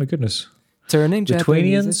here? Oh my goodness. Turning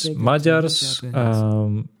Lithuanians, Magyars,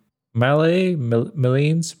 Malay,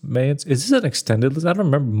 Malays, Mayans. Is this an extended list? I don't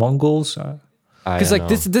remember. Mongols. Because like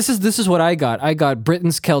this is what I got. I got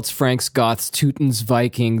Britons, Celts, Franks, Goths, Teutons,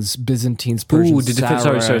 Vikings, Byzantines, Persians.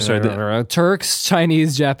 Sorry. Turks,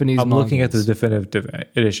 Chinese, Japanese. I'm Mongols. looking at the definitive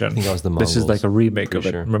edition. I think that was the Mongols. This is like a remake of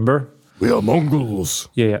it. Sure. Remember? We are Mongols.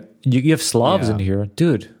 Yeah. You have Slavs in here,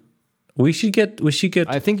 dude. We should get.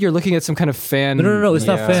 I think you're looking at some kind of fan. No. It's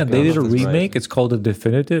not fan. They did a remake. Right. It's called a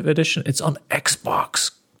definitive edition. It's on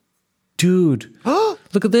Xbox. Dude,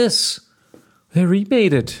 look at this. They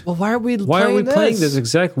remade it. Well, why are we playing this?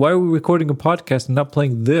 Exactly. Why are we recording a podcast and not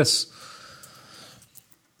playing this?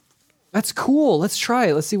 That's cool. Let's try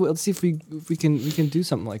it. Let's see if we can do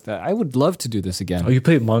something like that. I would love to do this again. Oh, you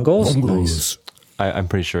played Mongols? Mongols. I'm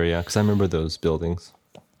pretty sure, yeah, because I remember those buildings.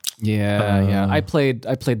 Yeah. I played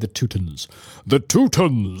the Teutons. The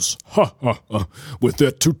Teutons, with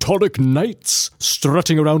their Teutonic knights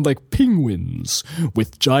strutting around like penguins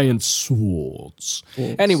with giant swords.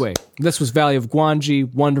 Anyway, this was Valley of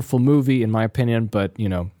Gwangi. Wonderful movie, in my opinion, but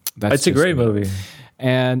that's It's a great movie.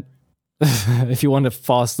 And if you want to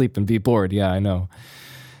fall asleep and be bored, yeah, I know.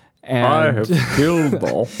 And I have killed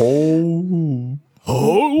the whole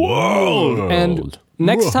world. And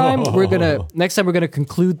next time we're gonna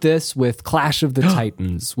conclude this with Clash of the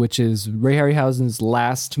Titans, which is Ray Harryhausen's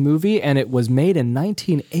last movie, and it was made in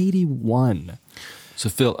 1981. So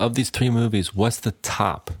Phil, of these 3 movies, what's the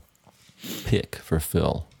top pick for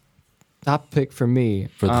Phil? Top pick for me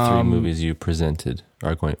for the 3 movies you presented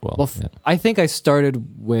are going well. I think I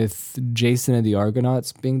started with Jason and the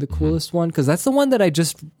Argonauts being the coolest one, because that's the one that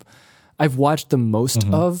I've watched the most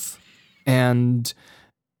of, and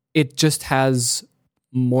it just has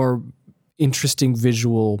more interesting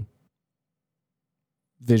visuals.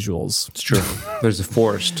 It's true. There's a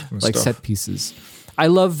forest, like stuff. Set pieces. I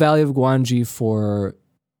love Valley of Gwangi for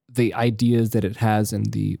the ideas that it has,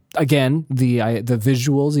 and the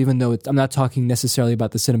visuals. Even though I'm not talking necessarily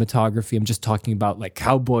about the cinematography, I'm just talking about like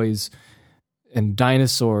cowboys and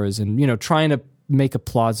dinosaurs, and trying to make a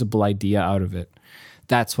plausible idea out of it.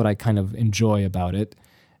 That's what I kind of enjoy about it.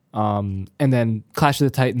 And then Clash of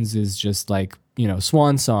the Titans is just like,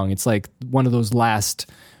 swan song. It's like one of those last,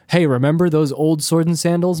 hey, remember those old Sword and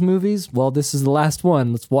Sandals movies? Well, this is the last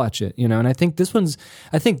one. Let's watch it, and I think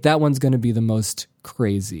that one's going to be the most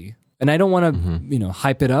crazy And I don't want to,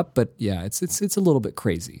 hype it up, but yeah, it's a little bit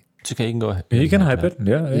crazy. It's okay. You can go ahead. You can hype it.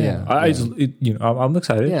 Yeah. I'm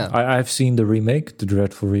excited. Yeah. I've seen the remake, the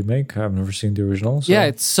dreadful remake. I've never seen the original. So. Yeah,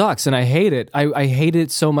 it sucks, and I hate it. I hate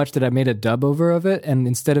it so much that I made a dub over of it, and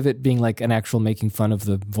instead of it being like an actual making fun of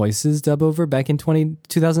the voices dub over back in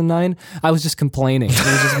 2009, I was just complaining. It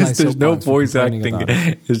was just my There's no soapbox for voice complaining acting. about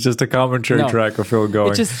it. It's just a commentary track of Phil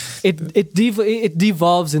going. It just it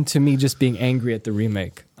devolves into me just being angry at the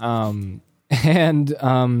remake.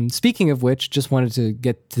 And speaking of which, just wanted to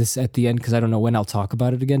get this at the end because I don't know when I'll talk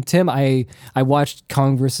about it again. Tim, I watched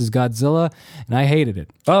Kong vs. Godzilla and I hated it.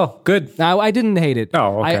 Oh, good. No, I didn't hate it.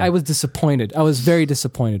 Oh, okay. I was disappointed. I was very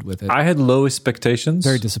disappointed with it. I had low expectations.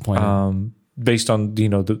 Very disappointed. Based on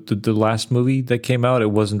the last movie that came out,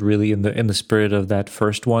 it wasn't really in the spirit of that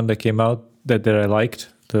first one that came out that I liked,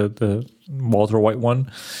 the Walter White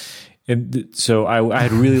one. And so I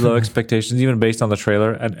had really low expectations, even based on the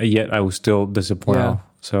trailer, and yet I was still disappointed. Yeah.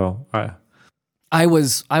 So I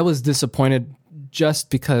was disappointed just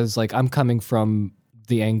because like I'm coming from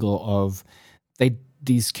the angle of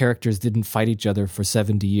these characters didn't fight each other for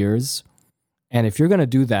 70 years, and if you're gonna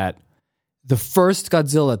do that, the first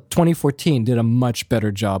Godzilla 2014 did a much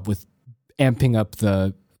better job with amping up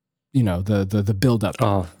the build up.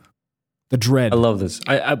 Oh. The dread. I love this.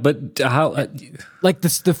 But how? Like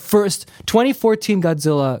this, the first 2014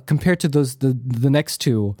 Godzilla compared to the next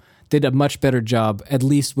two did a much better job, at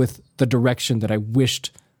least with the direction that I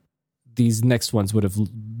wished these next ones would have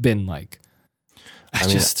been like.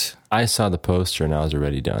 I saw the poster and I was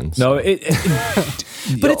already done. So. But No,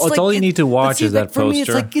 it's like, all you need to watch is that for poster. Me, it's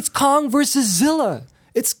like it's Kong versus Zilla.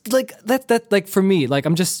 It's like that like for me, like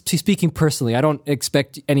I'm just speaking personally. I don't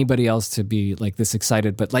expect anybody else to be like this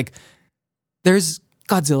excited, but like. There's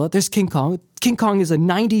Godzilla, there's King Kong. King Kong is a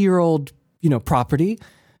 90-year-old, property,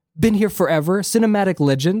 been here forever, cinematic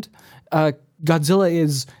legend. Godzilla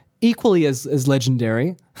is equally as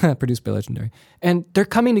legendary, produced by Legendary. And they're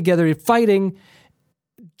coming together and fighting.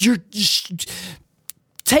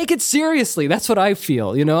 Take it seriously. That's what I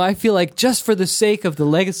feel. I feel like just for the sake of the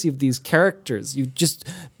legacy of these characters, you just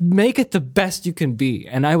make it the best you can be.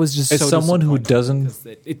 And I was just as so someone who doesn't,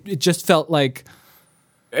 it just felt like.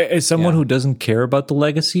 As someone who doesn't care about the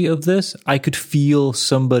legacy of this, I could feel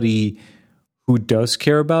somebody who does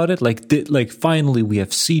care about it. Like finally, we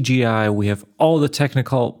have CGI, we have all the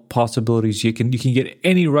technical possibilities. You can get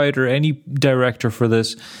any writer, any director for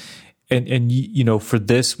this, and for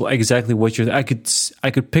this, well, exactly what you're. I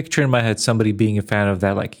could picture in my head somebody being a fan of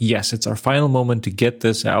that. Like, yes, it's our final moment to get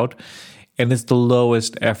this out, and it's the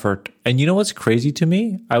lowest effort. And you know what's crazy to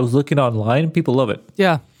me? I was looking online, people love it.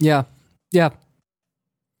 Yeah.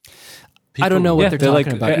 I don't know what they're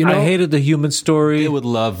talking about. I hated the human story. They would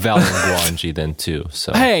love Valley of Guanji then too.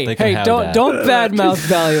 So hey, don't badmouth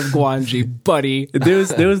Valley of Guanji, buddy. There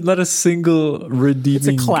was not a single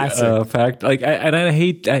redeeming fact. Like,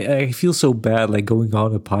 I feel so bad like going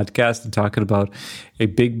on a podcast and talking about a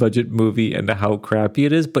big budget movie and how crappy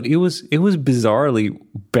it is. But it was bizarrely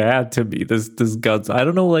bad to me. This Guts. I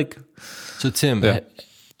don't know. Like, so Tim. Yeah.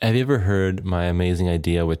 Have you ever heard my amazing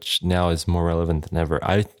idea, which now is more relevant than ever?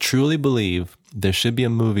 I truly believe there should be a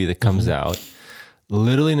movie that comes out,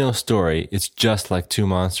 literally no story. It's just like two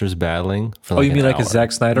monsters battling for like you mean like hour. a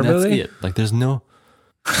Zack Snyder movie? It. Like there's no,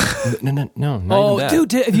 not even that.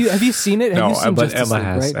 Dude, have you seen it? Have you seen but Justice Emma League,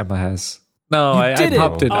 has. right? Emma has. No, I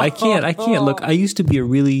popped it. I can't look. I used to be a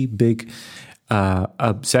really big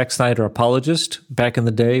a Zack Snyder apologist back in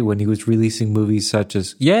the day when he was releasing movies such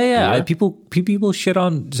as people shit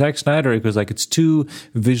on Zack Snyder because like it's too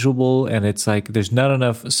visual and it's like there's not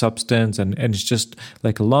enough substance and it's just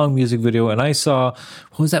like a long music video. And I saw,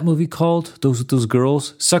 what was that movie called? Those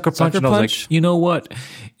girls, Sucker Punch. And I was like, you know what?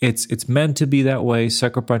 It's meant to be that way.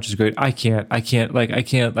 Sucker Punch is great. I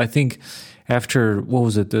think after what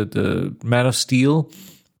was it, the Man of Steel.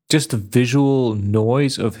 Just the visual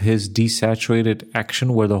noise of his desaturated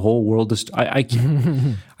action, where the whole world is. I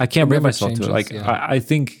can't bring myself to it. Like I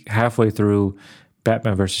think halfway through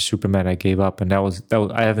Batman versus Superman, I gave up, and that was.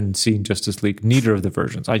 I haven't seen Justice League, neither of the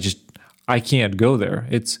versions. I can't go there.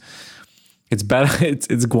 It's bad.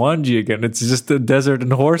 It's Guanji again. It's just the desert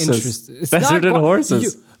and horses. Desert and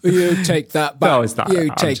horses. You take that back. No, it's not.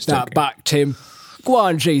 You take that back, Tim.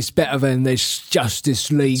 Guanji's better than this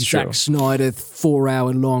Justice League, Zack Snyder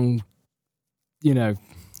 4-hour long. I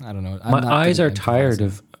don't know. My eyes are tired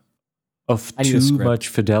of too much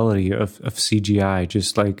fidelity of CGI.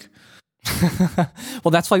 Just like,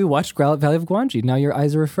 well, that's why we watched Valley of Guanji. Now your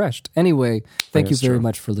eyes are refreshed. Anyway, thank you very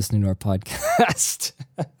much for listening to our podcast.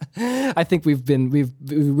 I think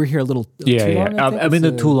we're here a little too long. I'm in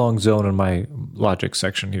the too long zone in logic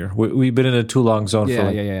section here. We've been in a too long zone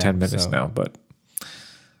for 10 minutes So- now, but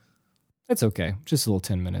It's okay. Just a little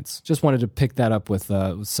 10 minutes. Just wanted to pick that up with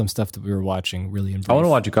some stuff that we were watching really in brief. I want to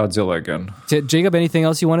watch Godzilla again. Jacob, anything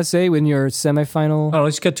else you want to say in your semifinal Oh,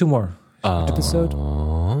 let's get two more. episode?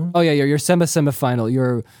 Oh, yeah, your semifinal,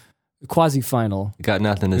 your quasi-final. Got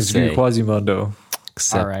nothing to It's say Quasimodo.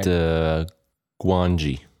 except All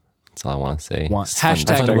Guanji. That's all I want to say. Hashtag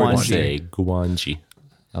That's all I wanna Guanji. say, Guanji.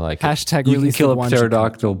 I like it. Hashtag You can release kill the a Wanji.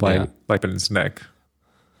 pterodactyl by Yeah. wiping its neck.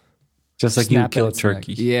 Just like you Snap would kill at a its neck.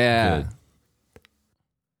 turkey. Yeah. Good.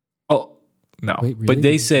 Oh, no. Wait, really? But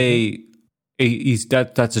they say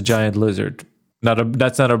that's a giant lizard.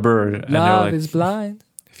 That's not a bird. And they're Love like, is blind.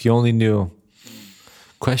 if you only knew.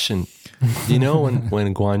 Question. Do you know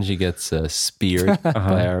when Guanji gets speared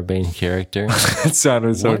by our main character? It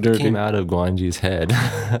sounded so What dirty. came out of Guanji's head?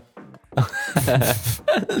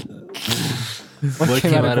 What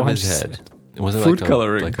came out of his Guanji's head? Was it Food like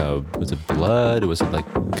coloring. was it blood? Was it like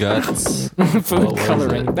guts? Food What was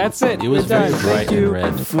coloring. it? That's it. It was We're very done. bright Thank you.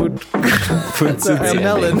 and red. Food. It's a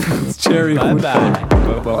melon. Cherry food.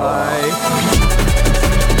 Bye-bye. Bye.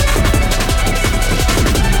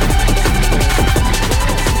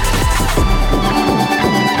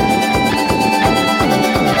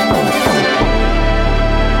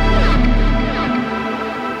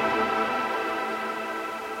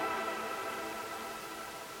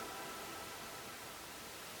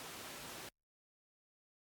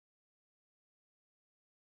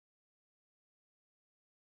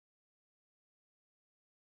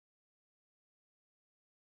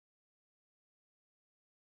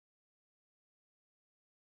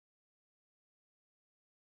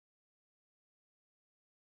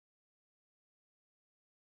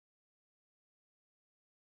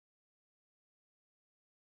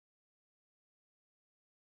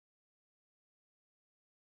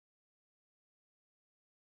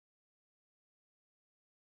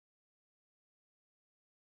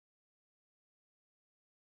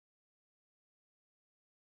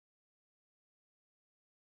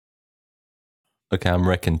 Okay, I'm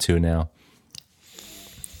wrecking too now.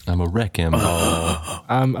 I'm a wrecking ball.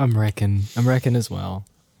 I'm wrecking. I'm wrecking as well.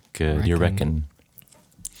 Good, you're wrecking.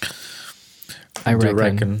 I You reckon.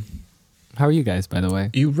 reckon. How are you guys, by the way?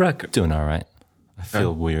 You reckon. Doing all right. I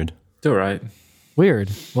feel weird. All right. Weird.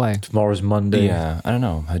 Why? Tomorrow's Monday. Yeah, I don't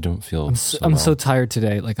know. I don't feel. I'm so well. tired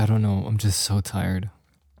today. Like, I don't know. I'm just so tired.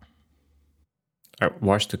 I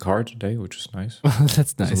washed the car today, which is nice.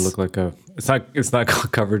 That's Doesn't nice. look like a. It's not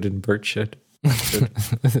covered in bird shit.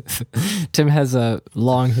 Tim has a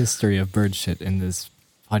long history of bird shit in this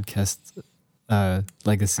podcast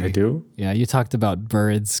legacy. I do. Yeah, you talked about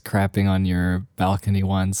birds crapping on your balcony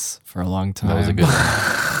once for a long time. That was a good one.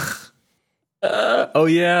 Oh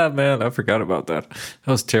yeah, man, I forgot about that.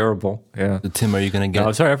 That was terrible. Yeah. Tim, are you gonna get? No,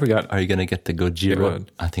 I'm sorry, I forgot. Are you gonna get the Yeah, go Gojira?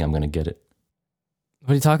 ahead. I think I'm gonna get it.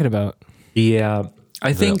 What are you talking about? Yeah,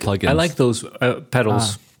 I think plugins. I like those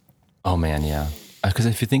pedals. Oh man, yeah. Because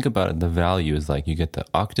if you think about it, the value is like you get the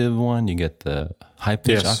octave one, you get the high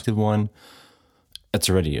pitch Yes. octave one. That's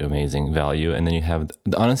already amazing value, and then you have.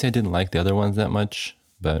 Honestly, I didn't like the other ones that much,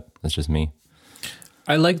 but that's just me.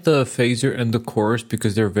 I like the phaser and the chorus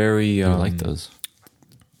because they're very. I like those.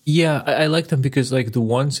 Yeah, I like them because like the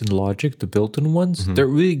ones in Logic, the built-in ones, they're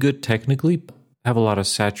really good technically. Have a lot of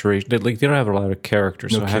saturation. They don't have a lot of character.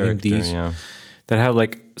 So having these yeah. that have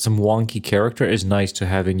like some wonky character is nice to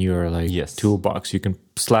have in your like Yes. toolbox. You can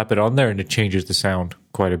slap it on there and it changes the sound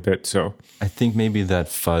quite a bit. So I think maybe that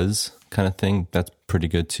fuzz kind of thing, that's pretty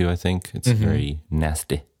good too. I think it's very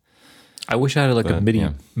nasty. I wish I had like a But, MIDI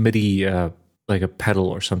yeah. MIDI like a pedal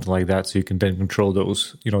or something like that, so you can then control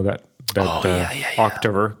those. You know that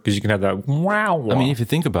octaver because you can have that. Wow. I mean, if you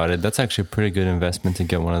think about it, that's actually a pretty good investment to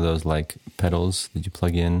get one of those like pedals that you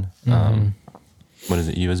plug in. What is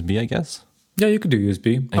it? USB, I guess. yeah, you could do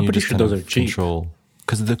USB. And I'm you pretty just sure kind those of are cheap. Control,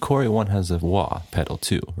 because the Core one has a wah pedal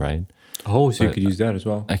too, right? Oh, so you But could use that as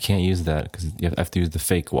well. I can't use that because I have to use the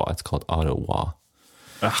fake wah. It's called auto wah.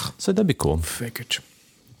 So that'd be cool. Fake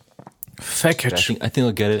I think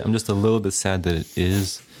I'll get it. I'm just a little bit sad that it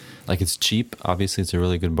is like it's cheap. Obviously, it's a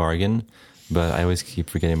really good bargain, but I always keep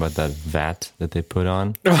forgetting about that VAT that they put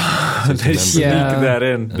on. They sneak Yeah. that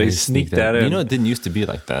in. And They sneak that in. You know, it didn't used to be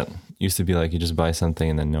like that. It used to be like you just buy something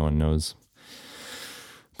and then no one knows.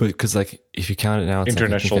 But because like if you count it now, it's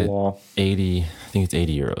International like, law. 80. I think it's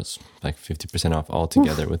 80 euros, like 50% off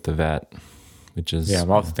altogether with the VAT, which is Yeah,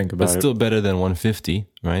 I'll have to think but about it. still better than 150,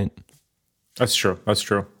 right? That's true. That's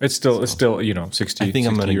true. It's still 60. I think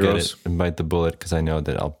I'm 60 gonna get euros. it and bite the bullet because I know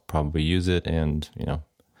that I'll probably use it, and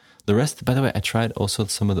the rest. By the way, I tried also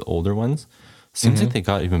some of the older ones. Seems like they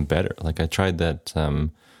got even better. Like I tried that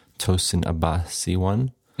Tosin Abasi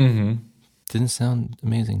one. Didn't sound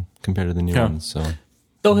amazing compared to the new ones. So,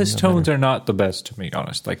 though his tones are not the best, to be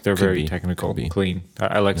honest. Like they're very technical, clean.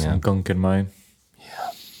 I like some gunk in mine.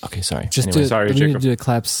 Yeah. Okay, sorry. Just anyway. sorry, we need Jacob. to do a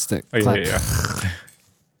clap stick. Oh, Clap. yeah.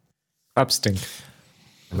 Clap stink.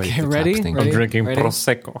 Okay, ready? I'm drinking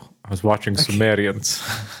Prosecco. I was watching Sumerians.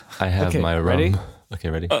 I have my rum. ready? Okay,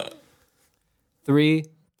 ready? 3,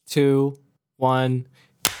 2, 1.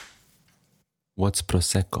 What's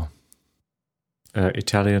Prosecco?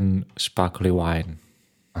 Italian sparkly wine.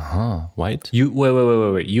 White? You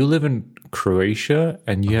wait. You live in Croatia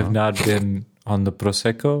and you have not been on the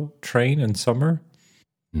Prosecco train in summer?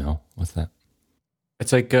 No. What's that?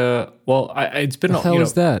 It's like it's been What the hell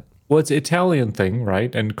is that? Well, it's an Italian thing,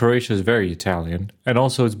 right? And Croatia is very Italian. And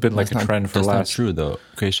also it's been like a trend for that's last... not true, though.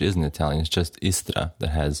 Croatia isn't Italian. It's just Istra that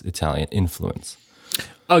has Italian influence.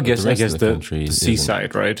 I guess the the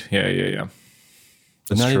seaside, right? Yeah. But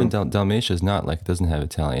That's not true. even Dalmatia is not like, it doesn't have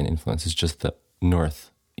Italian influence. It's just the north,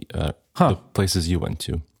 the places you went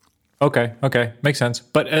to. Okay, makes sense.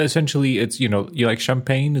 But essentially, it's, you like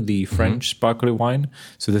champagne, the French sparkly wine.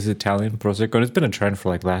 So this is Italian Prosecco. And it's been a trend for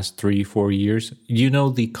like last 3-4 years. You know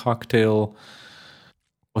the cocktail...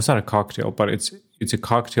 Well, it's not a cocktail, but it's a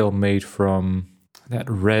cocktail made from that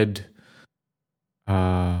red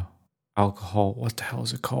alcohol. What the hell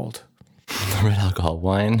is it called? Red alcohol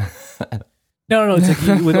wine. No, it's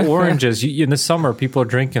like with oranges. In the summer, people are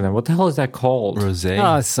drinking them. What the hell is that called?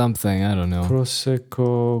 Rosé. Something. I don't know.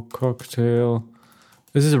 Prosecco cocktail.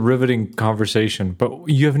 This is a riveting conversation, but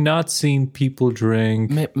you have not seen people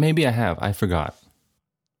drink. Maybe I have. I forgot.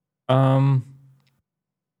 Damn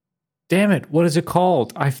it! What is it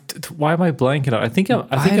called? Why am I blanking out?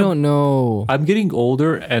 I don't know. I'm getting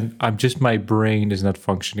older, and my brain is not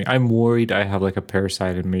functioning. I'm worried I have like a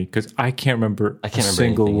parasite in me because I can't remember a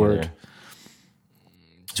single word. Either.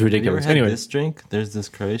 It's ridiculous. Have you ever Anyway, had this drink? There's this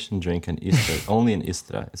Croatian drink in Istra, only in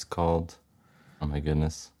Istra. It's called. Oh my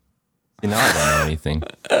goodness! See, now I don't know anything.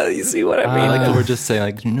 you see what I mean? Like we're just saying,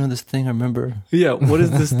 like, you know this thing? I remember. Yeah. What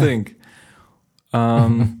is this thing?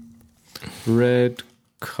 Red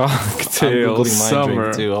cocktail I'm Googling my summer.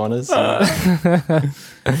 drink too, honest.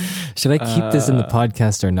 Should I keep this in the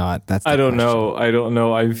podcast or not? That's the I don't question.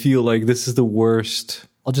 know. I feel like this is the worst.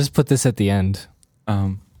 I'll just put this at the end.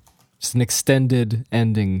 Just an extended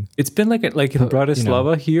ending. It's been like in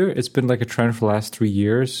Bratislava here. It's been like a trend for the last 3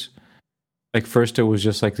 years. Like first it was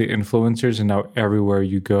just like the influencers, and now everywhere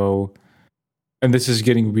you go, and this is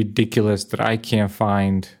getting ridiculous that I can't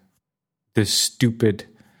find this stupid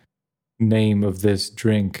name of this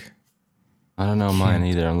drink. I don't know mine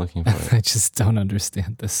either. I'm looking for it. I just don't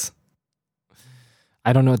understand this.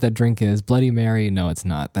 I don't know what that drink is. Bloody Mary? No, it's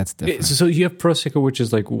not. That's different. So you have Prosecco, which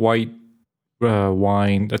is like white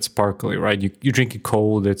wine that's sparkly, right? You drink it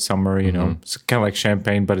cold. It's summer, you know. It's kind of like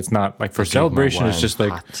champagne, but it's not like for celebration. It's just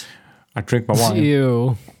like I drink my wine.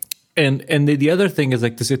 Ew. And the other thing is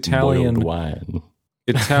like this Italian boiled wine.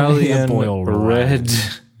 Italian Boiled red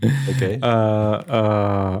Okay. liquor.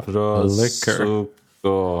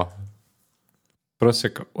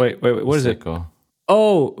 Prosecco. Wait. What is it? Prosecco.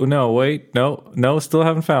 Oh no! Wait, no. Still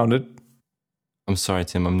haven't found it. I'm sorry,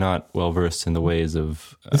 Tim. I'm not well versed in the ways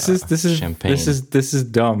of This is champagne. This is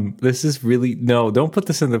dumb. This is really no. Don't put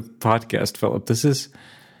this in the podcast, Philip. This is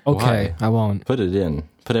Okay, Why? I won't. Put it in.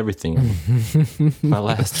 Put everything in. My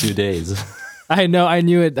last 2 days. I know. I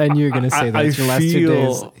knew it. I knew you were going to say that. I It's your last 2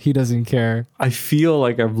 days. feel- He doesn't care. I feel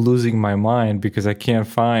like I'm losing my mind because I can't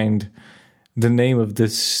find the name of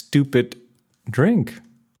this stupid drink.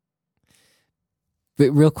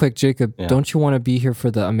 But real quick, Jacob, Yeah. don't you want to be here for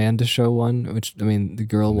the Amanda show one? The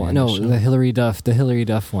girl one. Amanda No, show? the Hillary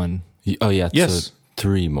Duff one. Oh, yeah. Yes. So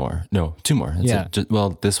 3 more. No, 2 more. That's Yeah. it.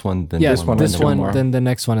 Well, this one, then Yeah, this one. this and then one, one more. then the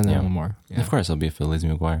next one, and then Yeah. one more. Yeah. Of course, I'll be for Lizzie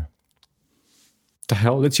McGuire. The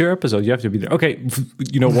hell? It's your episode. You have to be there. Okay.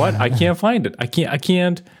 You know what? I can't find it. I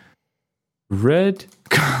can't. Red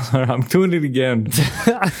color. I'm doing it again.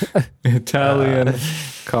 Italian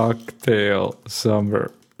cocktail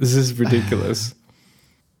summer. This is ridiculous.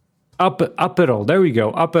 Aperol. There we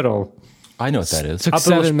go. Aperol. I know what that is. Took Aperol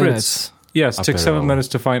 7 Spritz. minutes. Yes, took 7 Aperol. minutes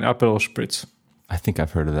to find Aperol Spritz. I think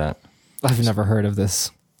I've heard of that. I've never heard of this.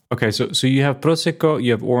 Okay, so you have Prosecco,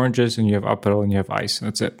 you have oranges, and you have Aperol, and you have ice, and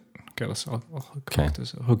that's it. Okay, I'll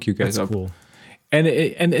hook you guys That's up. cool. And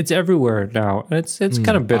it's everywhere now. And it's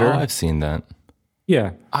kind of bitter. Oh, I've seen that.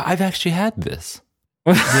 Yeah. I've actually had this.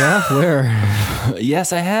 Yeah, where?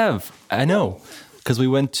 Yes, I have. I know. Because we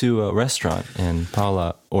went to a restaurant and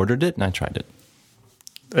Paula ordered it and I tried it.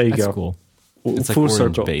 There you That's go. cool. It's like Full orange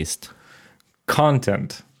circle. based.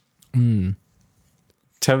 Content.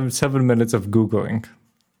 7 minutes of Googling.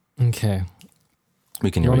 Okay.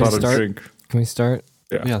 We can You want me to About a start? drink. Can we start?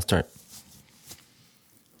 Yeah, I'll start.